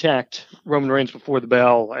Joe attacked Roman Reigns before the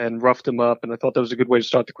bell and roughed him up, and I thought that was a good way to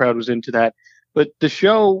start. The crowd was into that. But the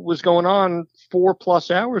show was going on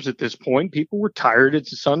 4+ hours at this point. People were tired.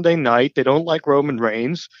 It's a Sunday night. They don't like Roman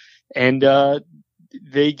Reigns. And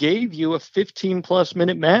they gave you a 15+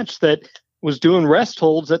 minute match that was doing rest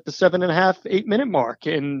holds at the 7.5, 8 minute mark.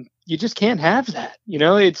 And you just can't have that.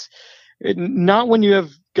 It's not when you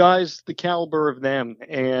have guys the caliber of them.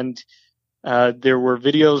 And there were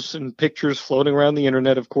videos and pictures floating around the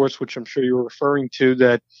internet, of course, which I'm sure you were referring to,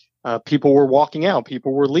 that people were walking out,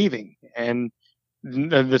 people were leaving. And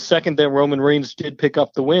the second that Roman Reigns did pick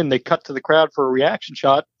up the win, they cut to the crowd for a reaction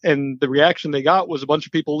shot, and the reaction they got was a bunch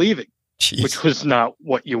of people leaving. Jeez. Which was not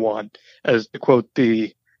what you want, as to quote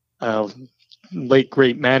the late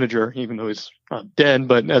great manager, even though he's dead,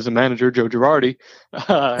 but as a manager, Joe Girardi,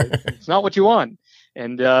 it's not what you want.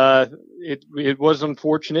 And it was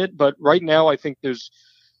unfortunate, but right now I think there's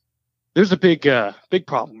a big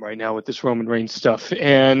problem right now with this Roman Reigns stuff,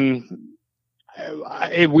 and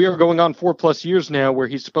we are going on 4+ years now where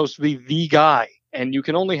he's supposed to be the guy, and you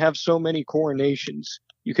can only have so many coronations.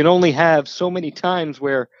 You can only have so many times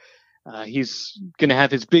where he's going to have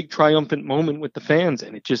his big triumphant moment with the fans,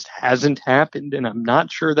 and it just hasn't happened, and I'm not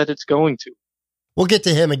sure that it's going to. We'll get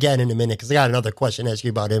to him again in a minute because I got another question to ask you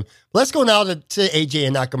about him. Let's go now to AJ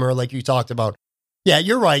and Nakamura like you talked about. Yeah,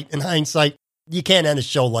 you're right. In hindsight, you can't end a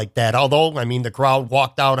show like that. Although, I mean, the crowd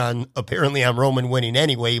walked out apparently on Roman winning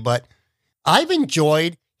anyway, but I've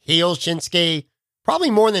enjoyed heel Shinsuke probably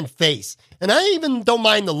more than face. And I even don't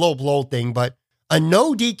mind the low blow thing, but a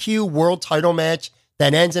no DQ world title match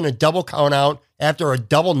that ends in a double count out after a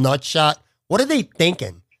double nut shot. What are they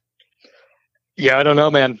thinking? Yeah, I don't know,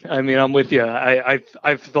 man. I mean, I'm with you.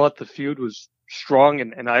 I've thought the feud was strong,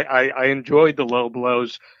 and I enjoyed the low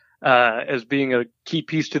blows as being a key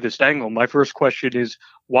piece to this angle. My first question is,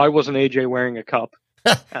 why wasn't AJ wearing a cup?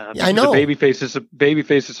 Yeah, I know. The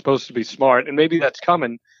babyface is supposed to be smart, and maybe that's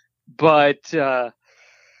coming. But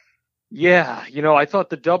yeah, I thought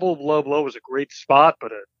the double low blow was a great spot,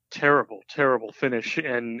 but a terrible finish.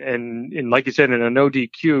 And like you said, in a no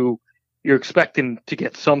DQ, you're expecting to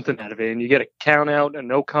get something out of it, and you get a count out, a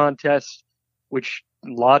no contest, which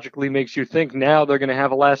logically makes you think now they're going to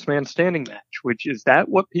have a last man standing match. Which is that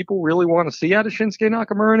what people really want to see out of Shinsuke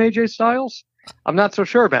Nakamura and AJ Styles? I'm not so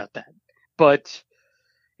sure about that, but.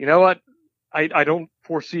 You know what? I don't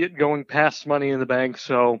foresee it going past Money in the Bank,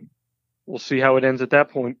 so we'll see how it ends at that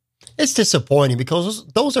point. It's disappointing because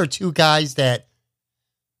those are two guys that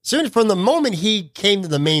Soon from the moment he came to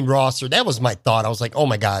the main roster, that was my thought. I was like, oh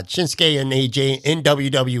my God, Shinsuke and AJ in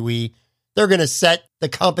WWE, they're going to set the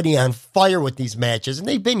company on fire with these matches. And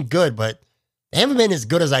they've been good, but they haven't been as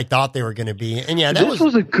good as I thought they were going to be. And yeah, this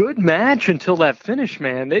was a good match until that finish,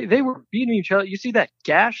 man. They were beating each other. You see that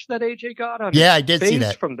gash that AJ got on his I did face see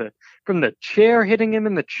that. from the chair hitting him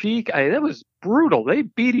in the cheek. That was brutal. They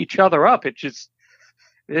beat each other up.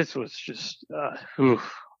 This was just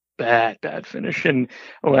bad finish. And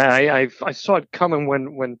I saw it coming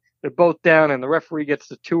when they're both down and the referee gets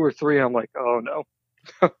to 2 or 3. I'm like, oh no,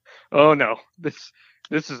 oh no, this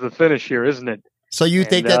is the finish here, isn't it? So you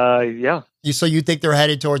think that? Yeah. So you think they're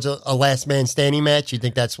headed towards a last man standing match? You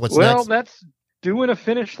think that's what's next? Well, that's doing a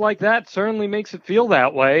finish like that certainly makes it feel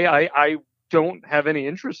that way. I don't have any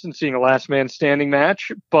interest in seeing a last man standing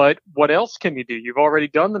match, but what else can you do? You've already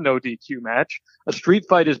done the no DQ match. A street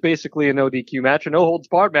fight is basically a no DQ match. A no holds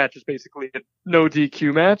barred match is basically a no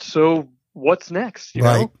DQ match. So what's next? You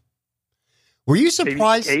know? Were you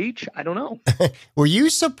surprised? Maybe Cage? I don't know. Were you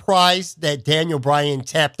surprised that Daniel Bryan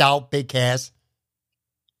tapped out Big Cass?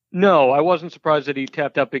 No, I wasn't surprised that he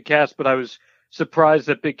tapped out Big Cass, but I was surprised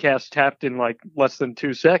that Big Cass tapped in like less than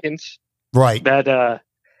 2 seconds. Right.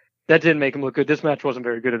 That didn't make him look good. This match wasn't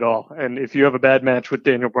very good at all. And if you have a bad match with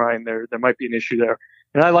Daniel Bryan, there might be an issue there.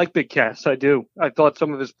 And I like Big Cass. I do. I thought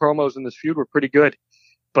some of his promos in this feud were pretty good,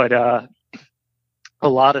 but a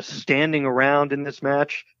lot of standing around in this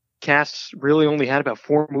match. Cass really only had about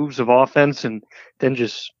 4 moves of offense, and then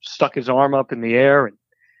just stuck his arm up in the air. And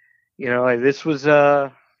this was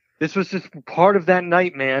just part of that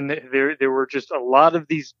night, man. There were just a lot of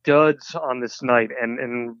these duds on this night,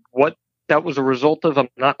 and what that was a result of, I'm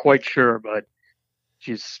not quite sure, but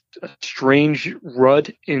just a strange rut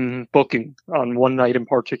in booking on one night in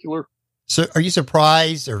particular. So are you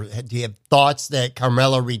surprised, or do you have thoughts that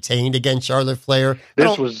Carmella retained against Charlotte Flair?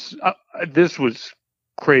 This was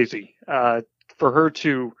crazy. For her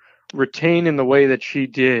to retain in the way that she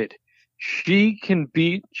did, she can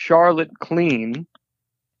beat Charlotte clean,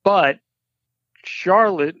 but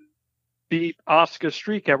Charlotte beat Asuka's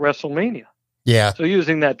streak at WrestleMania. Yeah. So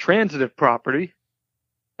using that transitive property,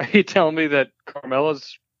 are you telling me that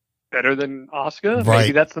Carmella's better than Asuka? Right.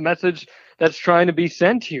 Maybe that's the message that's trying to be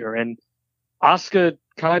sent here. And Asuka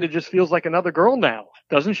kind of just feels like another girl now,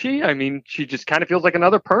 doesn't she? I mean, she just kind of feels like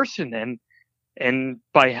another person. And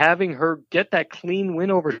by having her get that clean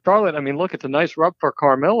win over Charlotte, I mean, look, it's a nice rub for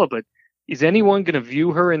Carmella, but is anyone going to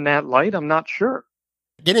view her in that light? I'm not sure.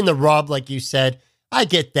 Getting the rub, like you said, I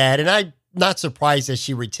get that. And I'm not surprised that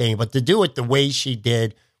she retained, but to do it the way she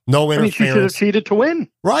did, no interference. I mean, she should have cheated to win.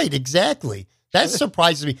 Right, exactly. That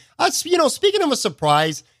surprises me. Speaking of a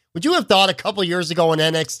surprise, would you have thought a couple years ago in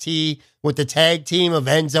NXT with the tag team of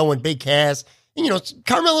Enzo and Big Cass, and,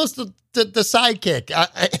 Carmella's the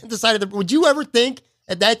sidekick. Would you ever think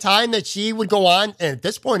at that time that she would go on, and at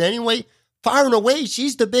this point anyway, far and away,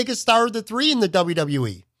 she's the biggest star of the 3 in the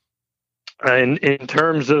WWE? In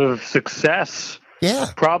terms of success, yeah,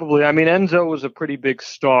 probably. I mean, Enzo was a pretty big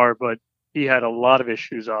star, but he had a lot of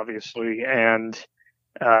issues, obviously, and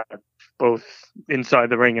both inside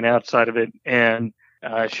the ring and outside of it. And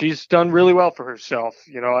she's done really well for herself.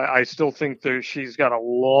 I still think that she's got a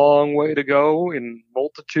long way to go in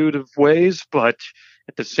multitude of ways, but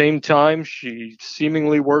at the same time, she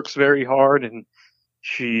seemingly works very hard, and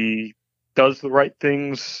she does the right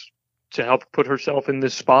things to help put herself in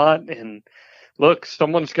this spot. And look,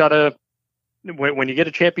 someone's got to, when you get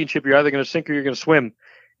a championship, you're either going to sink or you're going to swim.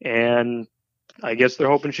 And I guess they're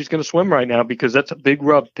hoping she's going to swim right now, because that's a big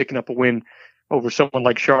rub, picking up a win over someone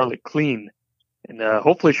like Charlotte clean. And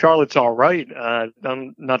hopefully Charlotte's all right.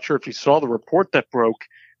 I'm not sure if you saw the report that broke,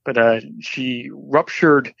 but she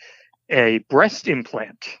ruptured a breast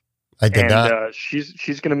implant. I did not.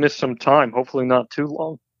 She's going to miss some time, hopefully not too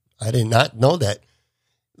long. I did not know that.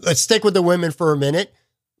 Let's stick with the women for a minute.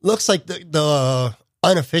 Looks like the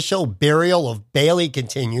unofficial burial of Bayley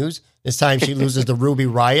continues. This time she loses to Ruby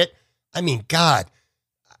Riott. I mean, God,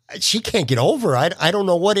 she can't get over. I don't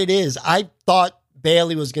know what it is. I thought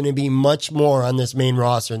Bayley was going to be much more on this main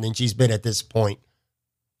roster than she's been at this point.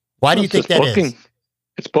 Why do you think that is?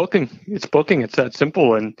 It's booking. It's booking. It's that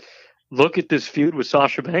simple. And look at this feud with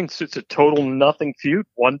Sasha Banks. It's a total nothing feud.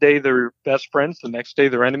 One day they're best friends. The next day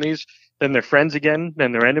they're enemies. Then they're friends again.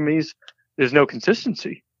 Then they're enemies. There's no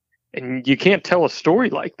consistency. And you can't tell a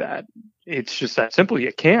story like that. It's just that simple.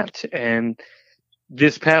 You can't. And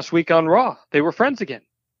this past week on Raw, they were friends again.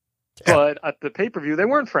 Yeah. But at the pay-per-view, they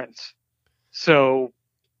weren't friends. So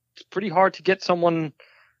it's pretty hard to get someone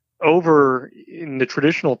over in the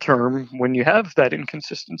traditional term when you have that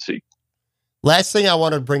inconsistency. Last thing I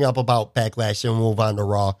want to bring up about Backlash and we'll move on to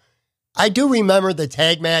Raw. I do remember the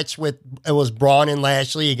tag match it was Braun and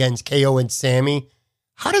Lashley against KO and Sammy.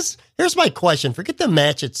 Here's my question. Forget the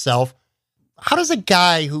match itself. How does a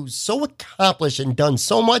guy who's so accomplished and done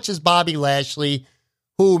so much as Bobby Lashley,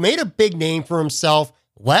 who made a big name for himself,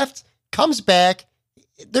 left, comes back,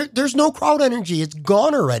 there's no crowd energy. It's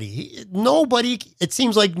gone already. It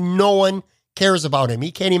seems like no one cares about him.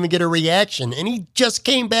 He can't even get a reaction. And he just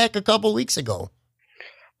came back a couple weeks ago.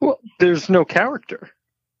 Well, there's no character.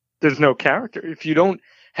 There's no character. If you don't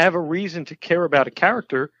have a reason to care about a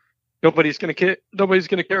character, nobody's going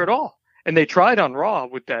to care at all. And they tried on Raw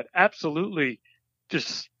with that absolutely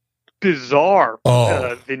just bizarre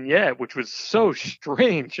vignette, which was so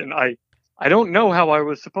strange. And I don't know how I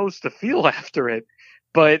was supposed to feel after it,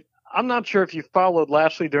 but I'm not sure if you followed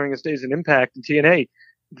Lashley during his days in Impact and TNA.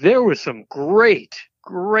 There was some great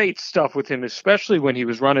stuff with him, especially when he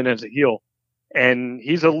was running as a heel. And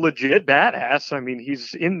he's a legit badass. I mean,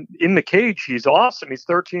 he's in the cage. He's awesome. He's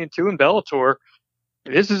 13-2 in Bellator.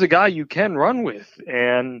 This is a guy you can run with.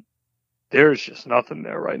 And there's just nothing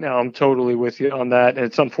there right now. I'm totally with you on that. And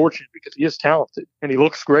it's unfortunate because he is talented and he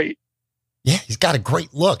looks great. Yeah, he's got a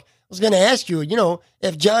great look. I was going to ask you,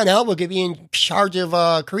 if John Alba could be in charge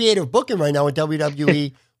of creative booking right now at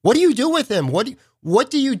WWE, what do you do with him? What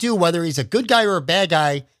do you do, whether he's a good guy or a bad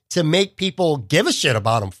guy, to make people give a shit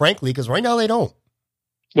about him, frankly, because right now they don't?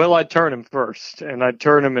 Well, I'd turn him first, and I'd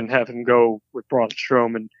turn him and have him go with Braun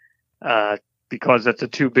Strowman, because that's a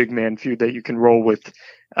two big man feud that you can roll with,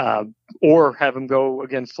 or have him go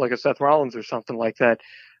against like a Seth Rollins or something like that.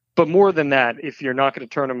 But more than that, if you're not going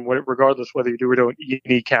to turn him, regardless whether you do or don't, you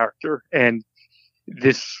need character. And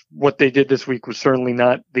what they did this week was certainly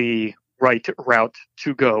not the right route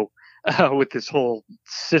to go with this whole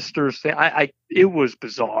sisters thing. It was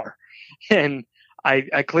bizarre. And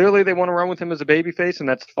I clearly they want to run with him as a babyface, and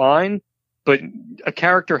that's fine. But a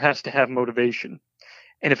character has to have motivation.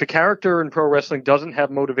 And if a character in pro wrestling doesn't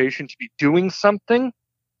have motivation to be doing something,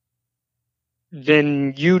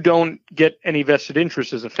 then you don't get any vested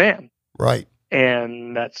interest as a fan. Right.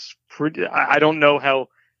 And that's pretty, I don't know how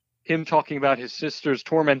him talking about his sisters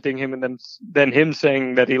tormenting him and then him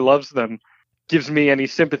saying that he loves them gives me any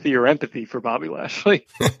sympathy or empathy for Bobby Lashley.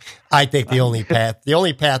 I think the only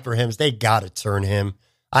path for him is they got to turn him.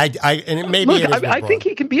 I think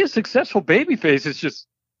he can be a successsil babyface. It's just,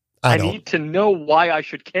 I need to know why I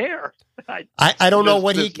should care. I don't know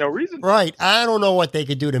what there's no reason. Right. I don't know what they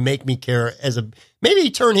could do to make me care maybe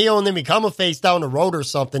he turn heel and then become a face down the road or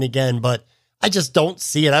something again, but I just don't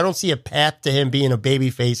see it. I don't see a path to him being a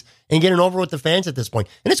babyface and getting over with the fans at this point.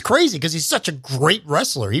 And it's crazy because he's such a great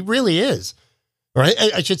wrestler. He really is. Right.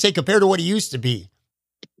 I should say compared to what he used to be.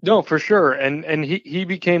 No, for sure. And he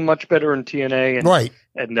became much better in TNA. And, right.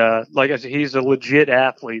 And like I said, he's a legit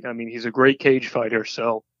athlete. I mean, he's a great cage fighter.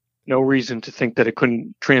 So no reason to think that it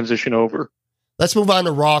couldn't transition over. Let's move on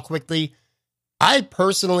to Raw quickly. I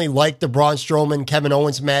personally like the Braun Strowman Kevin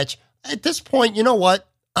Owens match. At this point, you know what?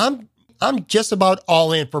 I'm just about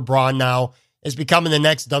all in for Braun now as becoming the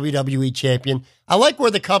next WWE champion. I like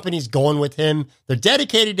where the company's going with him. They're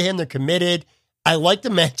dedicated to him. They're committed. I like the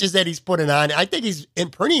matches that he's putting on. I think he's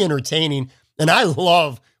pretty entertaining. And I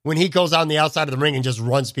love when he goes on the outside of the ring and just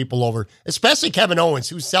runs people over, especially Kevin Owens,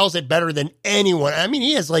 who sells it better than anyone. I mean,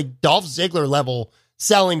 he has like Dolph Ziggler level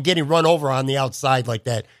selling, getting run over on the outside like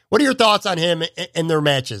that. What are your thoughts on him and their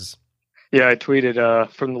matches? Yeah, I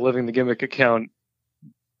tweeted from the Living the Gimmick account,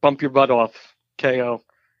 bump your butt off, KO,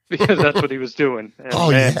 because that's what he was doing. And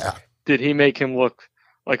yeah. Did he make him look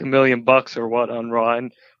like $1 million or what on Raw?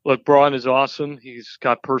 And look, Braun is awesome. He's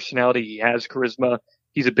got personality. He has charisma.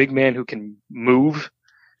 He's a big man who can move.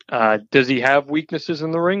 Does he have weaknesses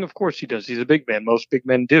in the ring? Of course he does. He's a big man. Most big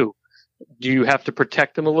men do. Do you have to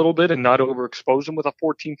protect him a little bit and not overexpose him with a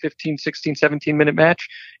 14, 15, 16, 17-minute match?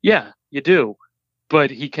 Yeah, you do.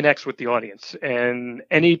 But he connects with the audience. And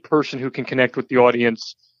any person who can connect with the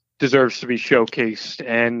audience deserves to be showcased.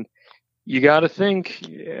 And you got to think,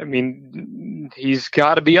 I mean, he's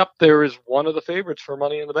got to be up there as one of the favorites for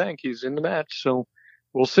Money in the Bank. He's in the match, so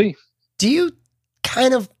we'll see. Do you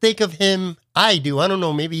kind of think of him? I do. I don't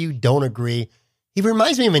know. Maybe you don't agree. He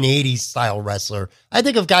reminds me of an 80s style wrestler. I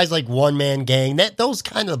think of guys like One Man Gang, those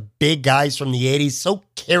kind of big guys from the 80s, so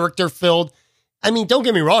character filled. I mean, don't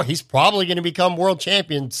get me wrong. He's probably going to become world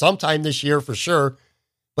champion sometime this year for sure.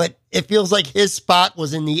 But it feels like his spot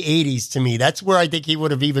was in the 80s to me. That's where I think he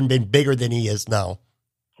would have even been bigger than he is now.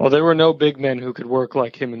 Well, there were no big men who could work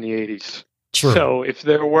like him in the 80s. True. So if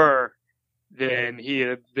there were, then he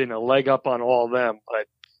had been a leg up on all of them.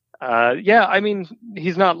 But yeah, I mean,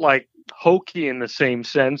 he's not like hokey in the same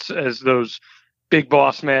sense as those big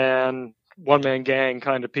boss man, one-man gang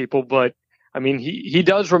kind of people. But, I mean, he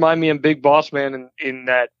does remind me of Big Boss Man in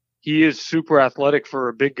that he is super athletic for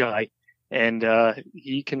a big guy. And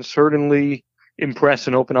he can certainly impress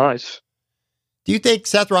and open eyes. Do you think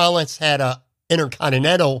Seth Rollins had a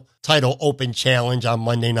Intercontinental title open challenge on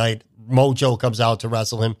Monday night? Mojo comes out to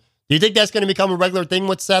wrestle him. Do you think that's going to become a regular thing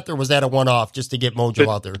with Seth, or was that a one-off just to get Mojo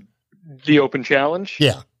out there? The open challenge?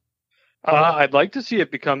 Yeah. I'd like to see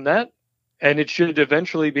it become that, and it should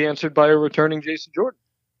eventually be answered by a returning Jason Jordan.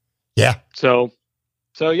 Yeah. So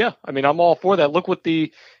yeah, I mean, I'm all for that. Look what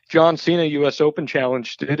the John Cena U.S. Open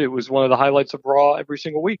Challenge did. It was one of the highlights of Raw every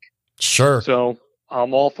single week. Sure. So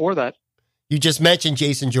I'm all for that. You just mentioned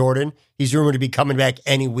Jason Jordan. He's rumored to be coming back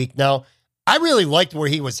any week now. I really liked where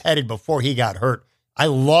he was headed before he got hurt. I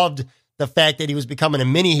loved the fact that he was becoming a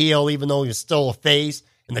mini heel, even though he was still a face,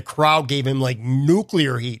 and the crowd gave him like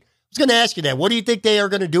nuclear heat. I was going to ask you that. What do you think they are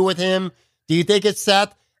going to do with him? Do you think it's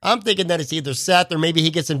Seth? I'm thinking that it's either Seth or maybe he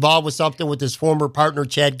gets involved with something with his former partner,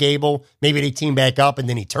 Chad Gable. Maybe they team back up and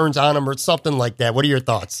then he turns on him or something like that. What are your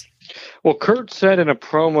thoughts? Well, Kurt said in a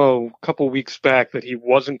promo a couple weeks back that he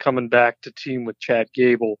wasn't coming back to team with Chad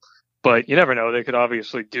Gable, but you never know. They could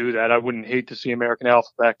obviously do that. I wouldn't hate to see American Alpha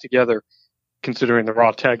back together, considering the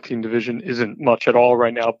Raw Tag Team division isn't much at all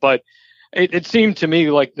right now. But it seemed to me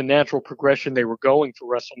like the natural progression they were going for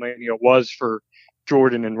WrestleMania was for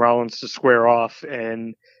Jordan and Rollins to square off,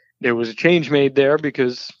 and there was a change made there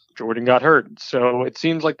because Jordan got hurt. So it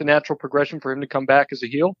seems like the natural progression for him to come back as a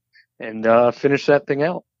heel and finish that thing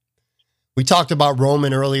out. We talked about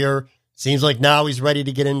Roman earlier. Seems like now he's ready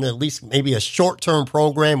to get into at least maybe a short-term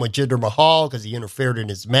program with Jinder Mahal because he interfered in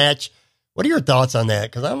his match. What are your thoughts on that?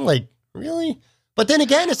 Because I'm like, really? But then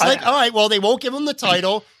again, it's like, all right, well, they won't give him the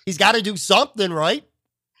title. He's got to do something, right?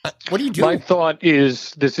 What do you do? My thought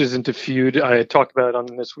is this isn't a feud. I talked about it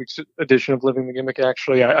on this week's edition of Living the Gimmick,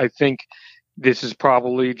 actually. I think this is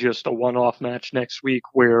probably just a one-off match next week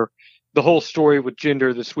where the whole story with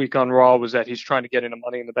Jinder this week on Raw was that he's trying to get in a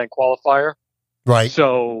Money in the Bank qualifier. Right.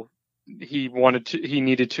 So he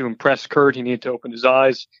needed to impress Kurt. He needed to open his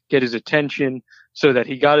eyes, get his attention, so that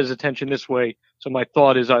he got his attention this way. So my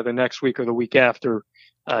thought is either next week or the week after,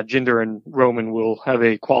 Jinder and Roman will have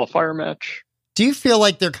a qualifier match. Do you feel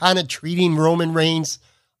like they're kind of treating Roman Reigns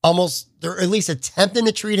they're at least attempting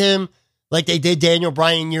to treat him like they did Daniel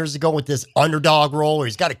Bryan years ago with this underdog role where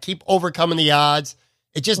he's got to keep overcoming the odds?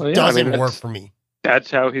 It just doesn't work for me.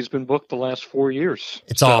 That's how he's been booked the last 4 years.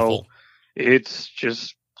 It's awful. It's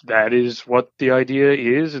just, that is what the idea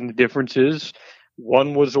is. And the difference is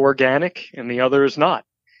one was organic and the other is not.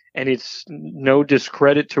 And it's no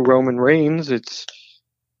discredit to Roman Reigns. It's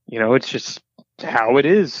just how it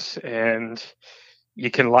is. And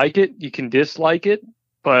you can like it, you can dislike it.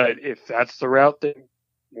 But if that's the route they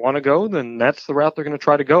want to go, then that's the route they're going to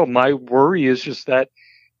try to go. My worry is just that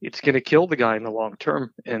it's going to kill the guy in the long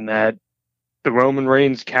term, and that the Roman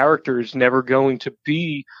Reigns character is never going to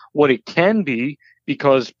be what it can be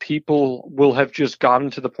because people will have just gotten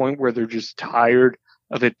to the point where they're just tired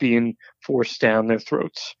of it being forced down their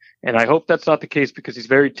throats. And I hope that's not the case because he's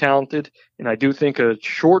very talented, and I do think a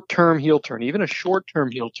short-term heel turn, even a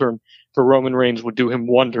short-term heel turn for Roman Reigns would do him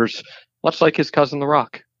wonders, much like his cousin The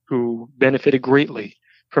Rock, who benefited greatly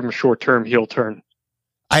from a short-term heel turn.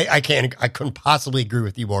 I couldn't possibly agree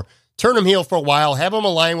with you more. Turn him heel for a while, have him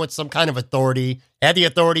align with some kind of authority, have the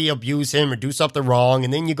authority abuse him or do something wrong,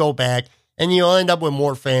 and then you go back, and you'll end up with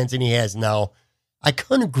more fans than he has now. I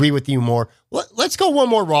couldn't agree with you more. Let's go one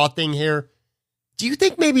more Raw thing here. Do you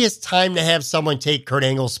think maybe it's time to have someone take Kurt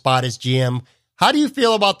Angle's spot as GM? How do you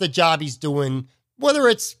feel about the job he's doing, whether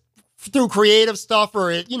it's through creative stuff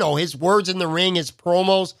or, his words in the ring, his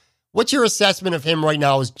promos? What's your assessment of him right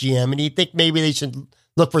now as GM? And do you think maybe they should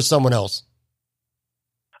look for someone else?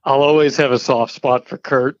 I'll always have a soft spot for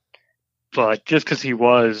Kurt, but just because he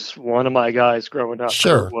was one of my guys growing up,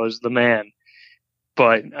 sure, Kurt was the man.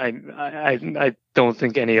 But I don't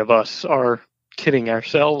think any of us are kidding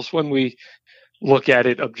ourselves when we look at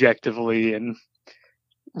it objectively and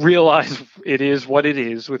realize it is what it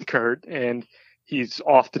is with Kurt, and he's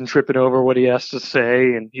often tripping over what he has to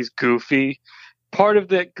say, and he's goofy. Part of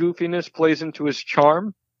that goofiness plays into his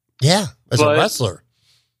charm. Yeah, as a wrestler.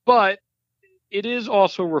 But it is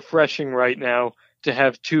also refreshing right now to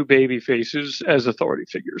have two baby faces as authority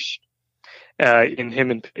figures in him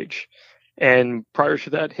and Paige. And prior to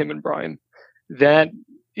that, him and Bryan. That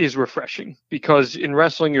is refreshing because in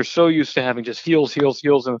wrestling, you're so used to having just heels,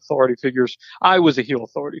 and authority figures. I was a heel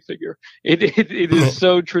authority figure. It is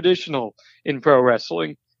so traditional in pro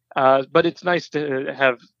wrestling. But it's nice to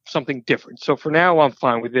have something different. So for now, I'm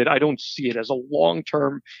fine with it. I don't see it as a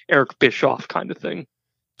long-term Eric Bischoff kind of thing.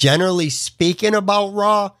 Generally speaking about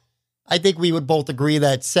Raw, I think we would both agree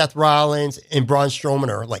that Seth Rollins and Braun Strowman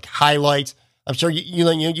are like highlights. I'm sure you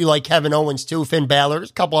like Kevin Owens too, Finn Balor. There's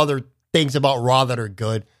a couple other things about Raw that are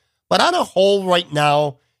good. But on a whole right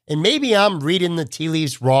now, and maybe I'm reading the tea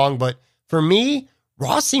leaves wrong, but for me,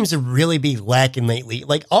 Raw seems to really be lacking lately.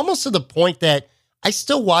 Like almost to the point that I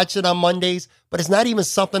still watch it on Mondays, but it's not even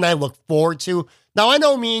something I look forward to. Now, I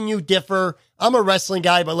know me and you differ. I'm a wrestling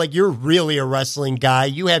guy, but like you're really a wrestling guy.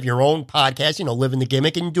 You have your own podcast, Living the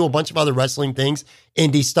Gimmick, and you do a bunch of other wrestling things,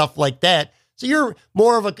 indie stuff like that. So you're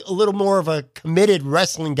more of a little more of a committed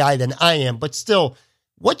wrestling guy than I am. But still,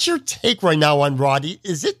 what's your take right now on Raw?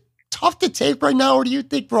 Is it tough to take right now, or do you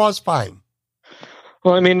think Raw's fine?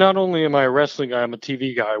 Well, I mean, not only am I a wrestling guy, I'm a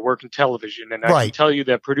TV guy. I work in television, and I can tell you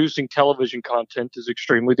that producing television content is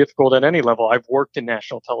extremely difficult at any level. I've worked in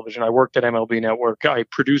national television. I worked at MLB Network. I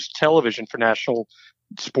produced television for National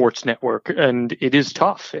Sports Network, and it is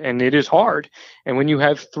tough, and it is hard. And when you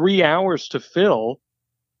have 3 hours to fill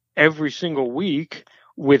every single week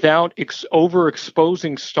without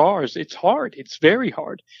overexposing stars, it's hard. It's very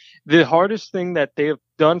hard. The hardest thing that they have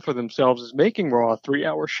done for themselves is making Raw a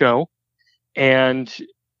 3-hour show. And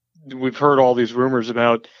we've heard all these rumors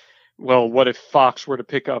about, well, what if Fox were to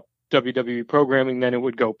pick up WWE programming, then it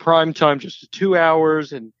would go prime time just to 2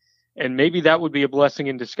 hours. And maybe that would be a blessing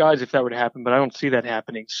in disguise if that would happen, but I don't see that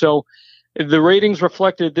happening. So the ratings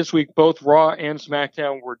reflected this week, both Raw and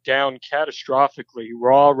SmackDown were down catastrophically.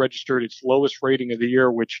 Raw registered its lowest rating of the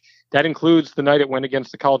year, which that includes the night it went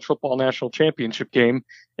against the College Football National Championship game,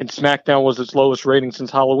 and SmackDown was its lowest rating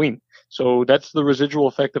since Halloween. So that's the residual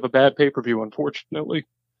effect of a bad pay-per-view, unfortunately.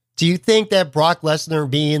 Do you think that Brock Lesnar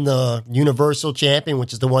being the Universal Champion,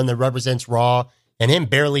 which is the one that represents Raw, and him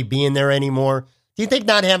barely being there anymore, do you think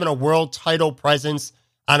not having a world title presence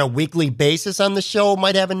on a weekly basis on the show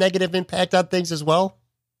might have a negative impact on things as well?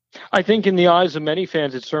 I think in the eyes of many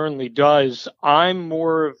fans, it certainly does. I'm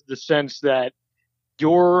more of the sense that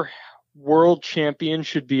your world champion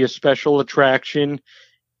should be a special attraction.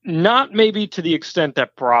 Not maybe to the extent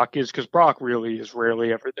that Brock is, because Brock really is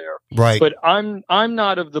rarely ever there. Right. But I'm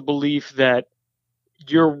not of the belief that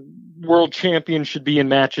your world champion should be in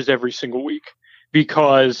matches every single week,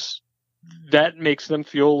 because that makes them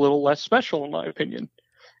feel a little less special, in my opinion.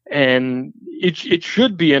 And it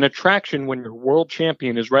should be an attraction when your world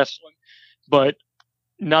champion is wrestling, but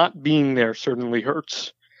not being there certainly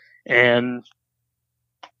hurts. And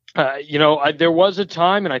there was a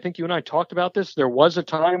time, and I think you and I talked about this, there was a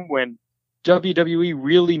time when WWE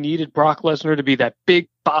really needed Brock Lesnar to be that big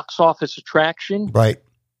box office attraction. Right.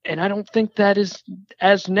 And I don't think that is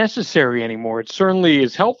as necessary anymore. It certainly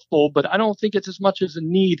is helpful, but I don't think it's as much as a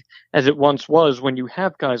need as it once was when you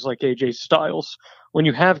have guys like AJ Styles, when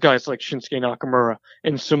you have guys like Shinsuke Nakamura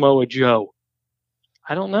and Samoa Joe.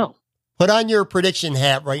 I don't know. Put on your prediction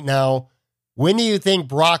hat right now. When do you think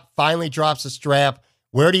Brock finally drops the strap?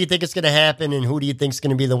 Where do you think it's going to happen, and who do you think is going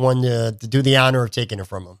to be the one to do the honor of taking it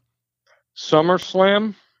from him?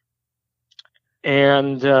 SummerSlam,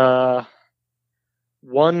 and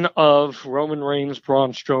one of Roman Reigns,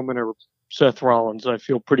 Braun Strowman, or Seth Rollins. I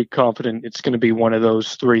feel pretty confident it's going to be one of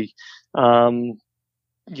those three. I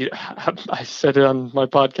said it on my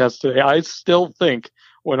podcast today. I still think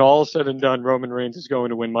when all is said and done, Roman Reigns is going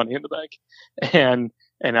to win Money in the Bank.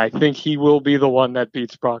 And I think he will be the one that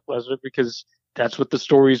beats Brock Lesnar, because that's what the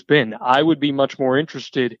story's been. I would be much more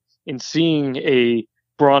interested in seeing a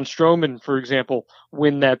Braun Strowman, for example,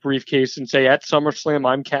 win that briefcase and say, at SummerSlam,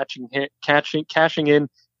 I'm cashing in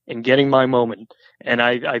and getting my moment. And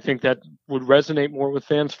I think that would resonate more with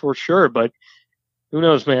fans for sure. But who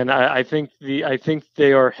knows, man? I think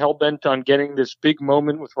they are hell bent on getting this big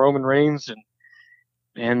moment with Roman Reigns,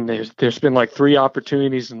 and there's been like 3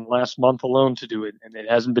 opportunities in the last month alone to do it, and it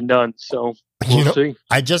hasn't been done. So we'll see.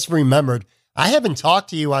 I just remembered, I haven't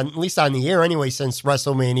talked to you at least on the air anyway since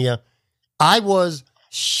WrestleMania. I was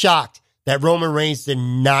shocked that Roman Reigns did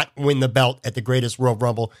not win the belt at the Greatest World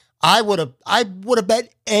Rumble. I would have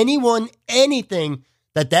bet anyone anything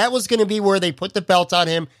that was going to be where they put the belt on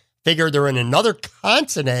him. Figure they're in another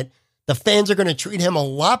continent. The fans are going to treat him a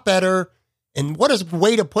lot better. And what a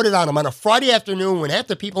way to put it on him on a Friday afternoon when half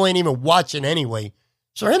the people ain't even watching anyway.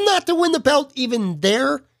 So for him not to win the belt even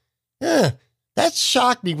there, that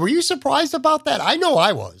shocked me. Were you surprised about that? I know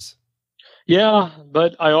I was. Yeah,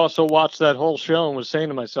 but I also watched that whole show and was saying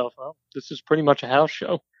to myself, well, this is pretty much a house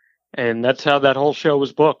show. And that's how that whole show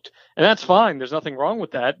was booked. And that's fine. There's nothing wrong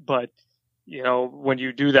with that. But you know, when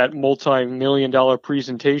you do that multi-million-dollar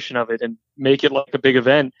presentation of it and make it like a big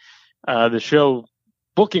event, the show,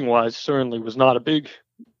 booking-wise, certainly was not a big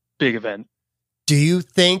event. Do you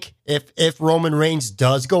think if Roman Reigns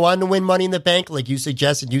does go on to win Money in the Bank, like you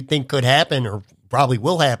suggested, you think could happen or probably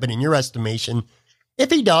will happen in your estimation? If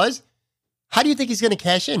he does, how do you think he's going to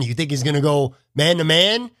cash in? Do you think he's going to go man to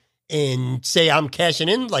man and say, I'm cashing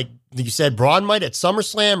in, like you said, Braun might at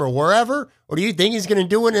SummerSlam or wherever? Or do you think he's going to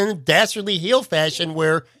do it in a dastardly heel fashion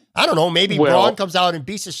where, I don't know, maybe Braun comes out and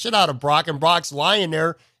beats the shit out of Brock and Brock's lying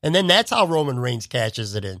there, and then that's how Roman Reigns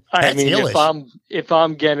cashes it in? That's heelish. If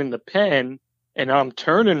I'm getting the pen and I'm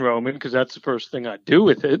turning Roman, because that's the first thing I'd do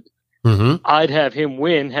with it, I'd have him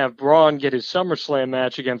win, have Braun get his SummerSlam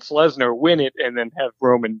match against Lesnar, win it, and then have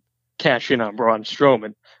Roman cash in on Braun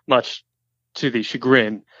Strowman, much to the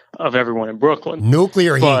chagrin of everyone in Brooklyn.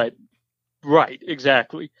 Nuclear heat. Right,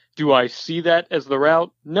 exactly. Do I see that as the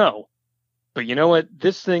route? No. But you know what?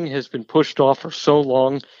 This thing has been pushed off for so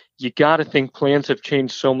long. You got to think plans have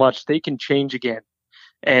changed so much. They can change again.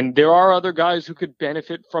 And there are other guys who could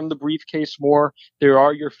benefit from the briefcase more. There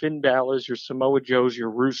are your Finn Balor's, your Samoa Joe's,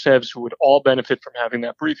 your Rusev's, who would all benefit from having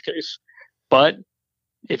that briefcase. But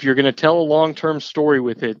if you're going to tell a long-term story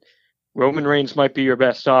with it, Roman Reigns might be your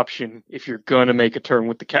best option if you're going to make a turn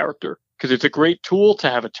with the character. Because it's a great tool to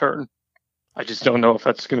have a turn. I just don't know if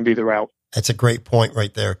that's going to be the route. That's a great point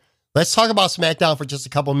right there. Let's talk about SmackDown for just a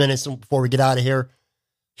couple minutes before we get out of here.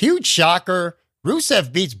 Huge shocker.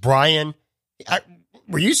 Rusev beats Bryan.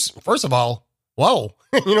 Were you, first of all, whoa.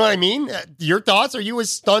 You know what I mean? Your thoughts? Are you as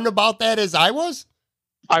stunned about that as I was?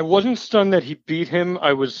 I wasn't stunned that he beat him.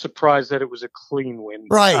 I was surprised that it was a clean win.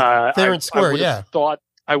 Right. Fair and square, yeah.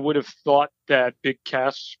 I would have thought that Big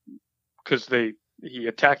Cass, because he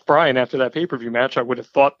attacked Bryan after that pay-per-view match, I would have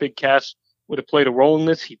thought Big Cass would have played a role in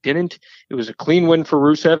this. He didn't. It was a clean win for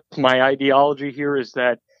Rusev. My ideology here is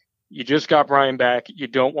that you just got Bryan back. You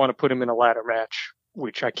don't want to put him in a ladder match,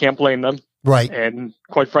 which I can't blame them. Right. And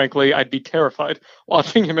quite frankly, I'd be terrified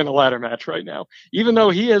watching him in a ladder match right now, even though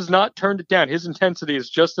he has not turned it down. His intensity is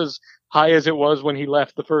just as high as it was when he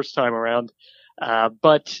left the first time around.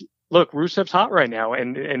 But look, Rusev's hot right now.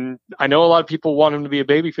 And I know a lot of people want him to be a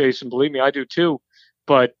babyface, and believe me, I do too.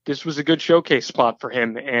 But this was a good showcase spot for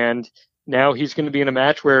him. And now he's going to be in a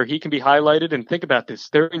match where he can be highlighted. And think about this.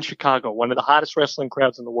 They're in Chicago, one of the hottest wrestling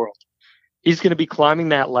crowds in the world. He's going to be climbing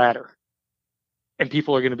that ladder. And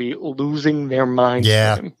people are going to be losing their minds for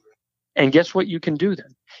him. And guess what you can do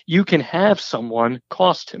then? You can have someone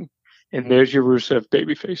cost him. And there's your Rusev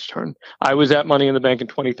babyface turn. I was at Money in the Bank in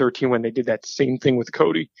 2013 when they did that same thing with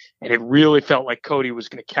Cody. And it really felt like Cody was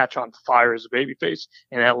going to catch on fire as a babyface.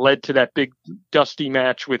 And that led to that big dusty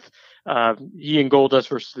match with he and Goldust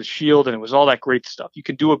versus The Shield. And it was all that great stuff. You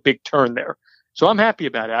can do a big turn there. So I'm happy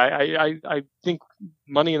about it. I think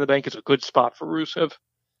Money in the Bank is a good spot for Rusev.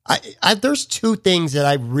 There's two things that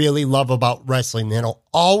I really love about wrestling that'll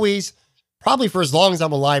always, probably for as long as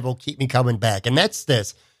I'm alive, will keep me coming back. And that's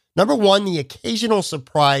this. Number one, the occasional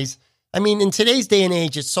surprise. I mean, in today's day and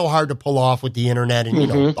age, it's so hard to pull off with the internet and, you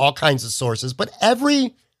know, all kinds of sources. But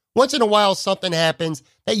every once in a while, something happens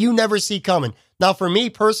that you never see coming. Now, for me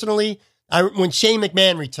personally, when Shane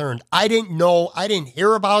McMahon returned, I didn't know. I didn't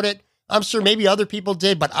hear about it. I'm sure maybe other people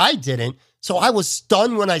did, but I didn't. So I was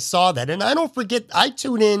stunned when I saw that. And I don't forget, I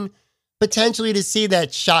tune in potentially to see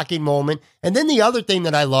that shocking moment. And then the other thing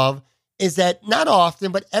that I love is that not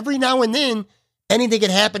often, but every now and then, anything can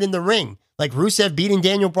happen in the ring. Like Rusev beating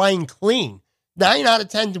Daniel Bryan clean. 9 out of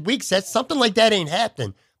 10 weeks, that's something like that ain't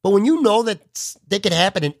happening. But when you know that they could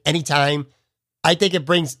happen at any time, I think it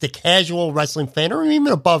brings the casual wrestling fan, or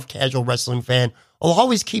even above casual wrestling fan, will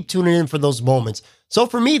always keep tuning in for those moments. So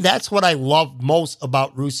for me, that's what I love most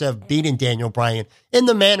about Rusev beating Daniel Bryan in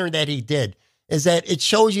the manner that he did, is that it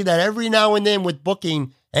shows you that every now and then with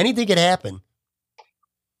booking, anything can happen.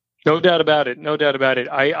 No doubt about it. No doubt about it.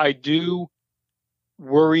 I do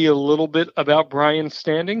worry a little bit about Bryan's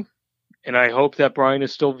standing, and I hope that Bryan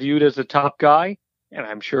is still viewed as the top guy, and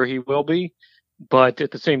I'm sure he will be. But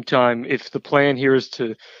at the same time, if the plan here is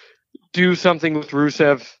to do something with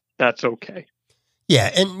Rusev, that's okay. Yeah,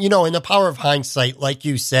 and, you know, in the power of hindsight, like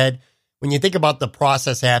you said, when you think about the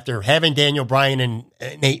process after, having Daniel Bryan in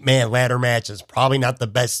an 8-man ladder match is probably not the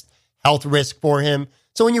best health risk for him.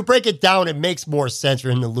 So when you break it down, it makes more sense for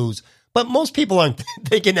him to lose. But most people aren't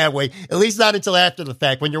thinking that way, at least not until after the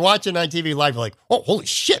fact. When you're watching on TV live, you're like, oh, holy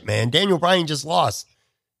shit, man, Daniel Bryan just lost.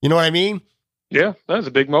 You know what I mean? Yeah, that was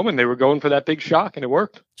a big moment. They were going for that big shock, and it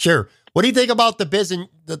worked. Sure. What do you think about the Biz and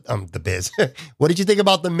the Biz? What did you think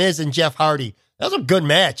about the Miz and Jeff Hardy? That was a good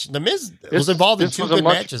match. The Miz was involved in 2 good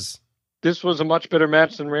matches. this was a much better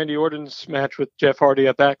match than Randy Orton's match with Jeff Hardy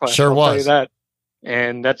at Backlash. Sure I'll was. tell you that.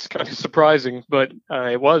 And that's kind of surprising, but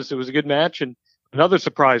it was a good match. And another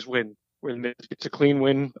surprise win where The Miz gets a clean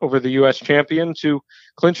win over the U.S. champion to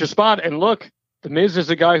clinch a spot. And look, The Miz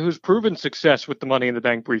is a guy who's proven success with the Money in the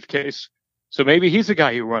Bank briefcase. So maybe he's a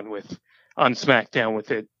guy you run with on SmackDown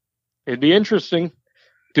with it. It'd be interesting.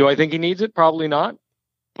 Do I think he needs it? Probably not,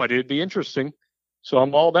 but it'd be interesting. So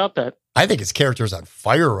I'm all about that. I think his character is on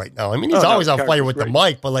fire right now. I mean, he's always on fire with great. the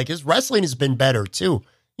mic, but like his wrestling has been better too.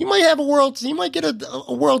 He might have he might get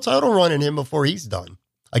a world title run in him before he's done.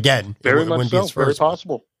 Again, very much so. Very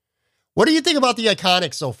possible. What do you think about the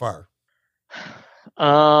Iconics so far?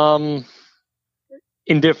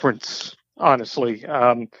 Indifference, honestly.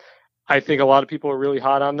 I think a lot of people are really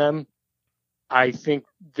hot on them. I think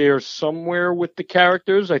they're somewhere with the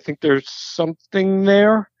characters. I think there's something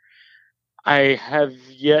there. I have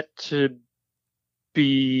yet to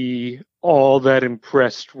be all that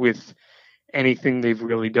impressed with anything they've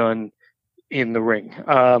really done in the ring.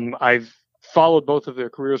 I've followed both of their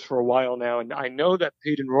careers for a while now, and I know that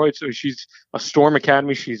Peyton Royce, so she's a Storm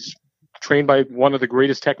Academy. She's trained by one of the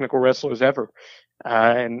greatest technical wrestlers ever.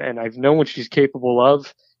 And I've known what she's capable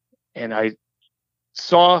of. And I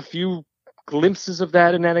saw a few glimpses of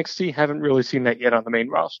that in NXT. Haven't really seen that yet on the main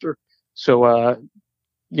roster. So,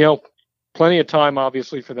 plenty of time,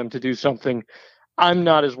 obviously, for them to do something. I'm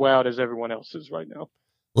not as wowed as everyone else is right now.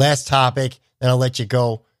 Last topic, and I'll let you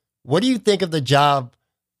go. What do you think of the job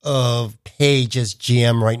of Paige as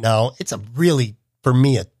GM right now? It's for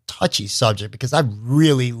me, a touchy subject because I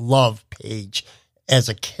really love Paige as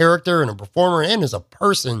a character and a performer and as a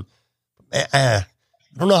person. I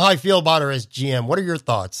don't know how I feel about her as GM. What are your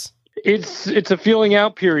thoughts? It's a feeling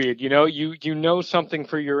out period. You know something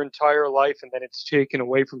for your entire life and then it's taken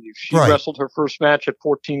away from you. She wrestled her first match at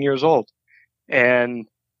 14 years old. And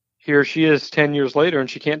here she is 10 years later and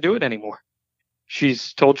she can't do it anymore.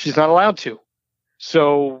 She's told she's not allowed to.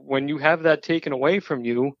 So when you have that taken away from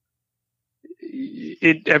you,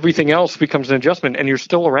 everything else becomes an adjustment and you're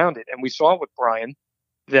still around it. And we saw with Brian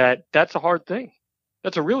that's a hard thing.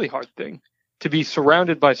 That's a really hard thing to be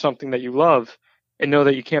surrounded by something that you love and know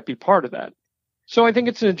that you can't be part of that. So I think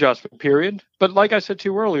it's an adjustment period. But like I said to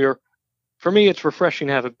you earlier, for me, it's refreshing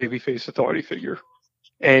to have a babyface authority figure.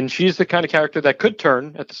 And she's the kind of character that could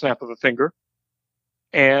turn at the snap of a finger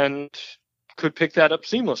and could pick that up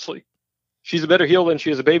seamlessly. She's a better heel than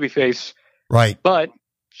she is a babyface. Right. But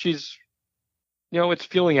she's, it's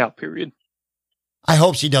feeling out period. I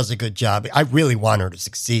hope she does a good job. I really want her to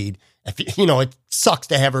succeed. It sucks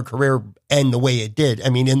to have her career end the way it did. I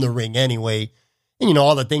mean, in the ring anyway. And,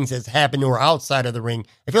 all the things that's happened to her outside of the ring.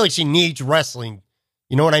 I feel like she needs wrestling.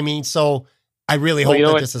 You know what I mean? So I really hope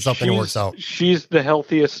that this is something that works out. She's the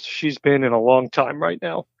healthiest she's been in a long time right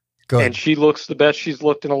now. Good. And she looks the best she's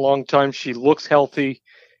looked in a long time. She looks healthy.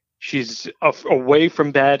 She's away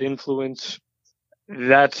from bad influence.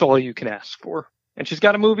 That's all you can ask for. And she's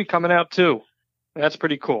got a movie coming out too. That's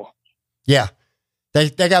pretty cool. Yeah. They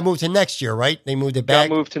got moved to next year, right? They moved it back?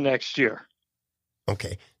 Got moved to next year.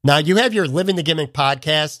 Okay. Now, you have your Living the Gimmick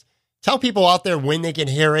podcast. Tell people out there when they can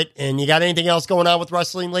hear it. And you got anything else going on with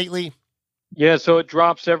wrestling lately? Yeah, so it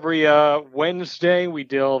drops every Wednesday. We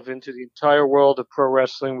delve into the entire world of pro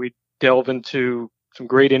wrestling. We delve into some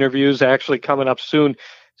great interviews actually coming up soon.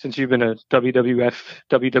 Since you've been a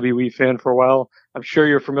WWE fan for a while, I'm sure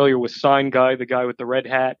you're familiar with Sign Guy, the guy with the red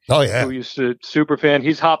hat. Oh, yeah. Who used to super fan.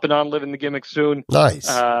 He's hopping on Living the Gimmick soon. Nice.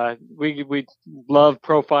 We love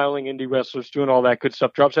profiling indie wrestlers, doing all that good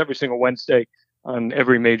stuff. Drops every single Wednesday on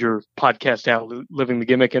every major podcast outlet, Living the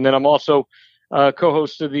Gimmick. And then I'm also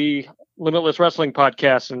co-host of the Limitless Wrestling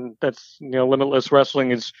podcast. And that's, Limitless Wrestling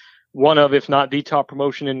is one of, if not the top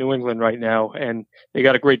promotion in New England right now. And they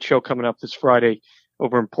got a great show coming up this Friday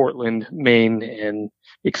over in Portland, Maine, and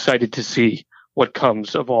excited to see what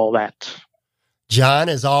comes of all that. John,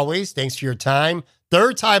 as always, thanks for your time.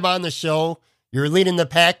 Third time on the show. You're leading the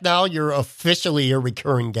pack now. You're officially a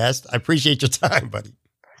recurring guest. I appreciate your time, buddy.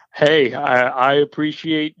 Hey, I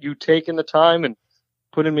appreciate you taking the time and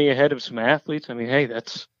putting me ahead of some athletes. I mean, hey,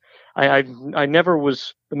 I never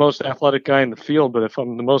was the most athletic guy in the field, but if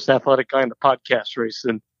I'm the most athletic guy in the podcast race,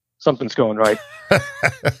 then something's going right.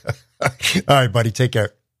 All right, buddy. Take care.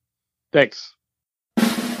 Thanks.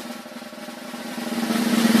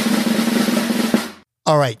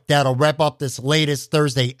 All right. That'll wrap up this latest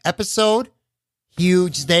Thursday episode.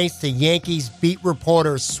 Huge thanks to Yankees beat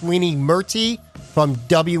reporter Sweeny Murti from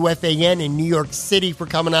WFAN in New York City for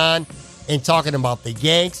coming on and talking about the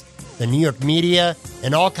Yanks, the New York media,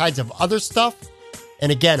 and all kinds of other stuff.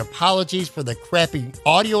 And again, apologies for the crappy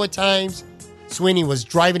audio at times. Sweeny was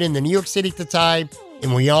driving into New York City at the time,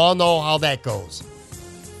 and we all know how that goes.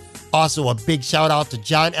 Also, a big shout out to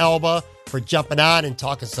John Alba for jumping on and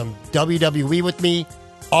talking some WWE with me.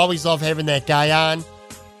 Always love having that guy on.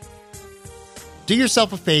 Do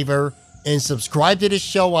yourself a favor and subscribe to this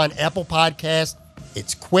show on Apple Podcast.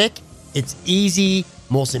 It's quick, it's easy,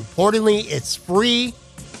 most importantly, it's free.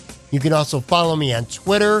 You can also follow me on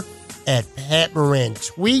Twitter at Pat Moran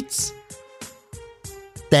Tweets.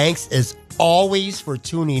 Thanks as always for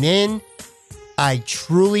tuning in. I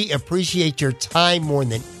truly appreciate your time more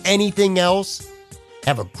than anything else.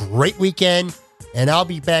 Have a great weekend, and I'll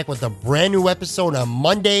be back with a brand new episode on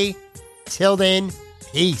Monday. Till then,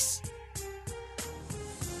 peace.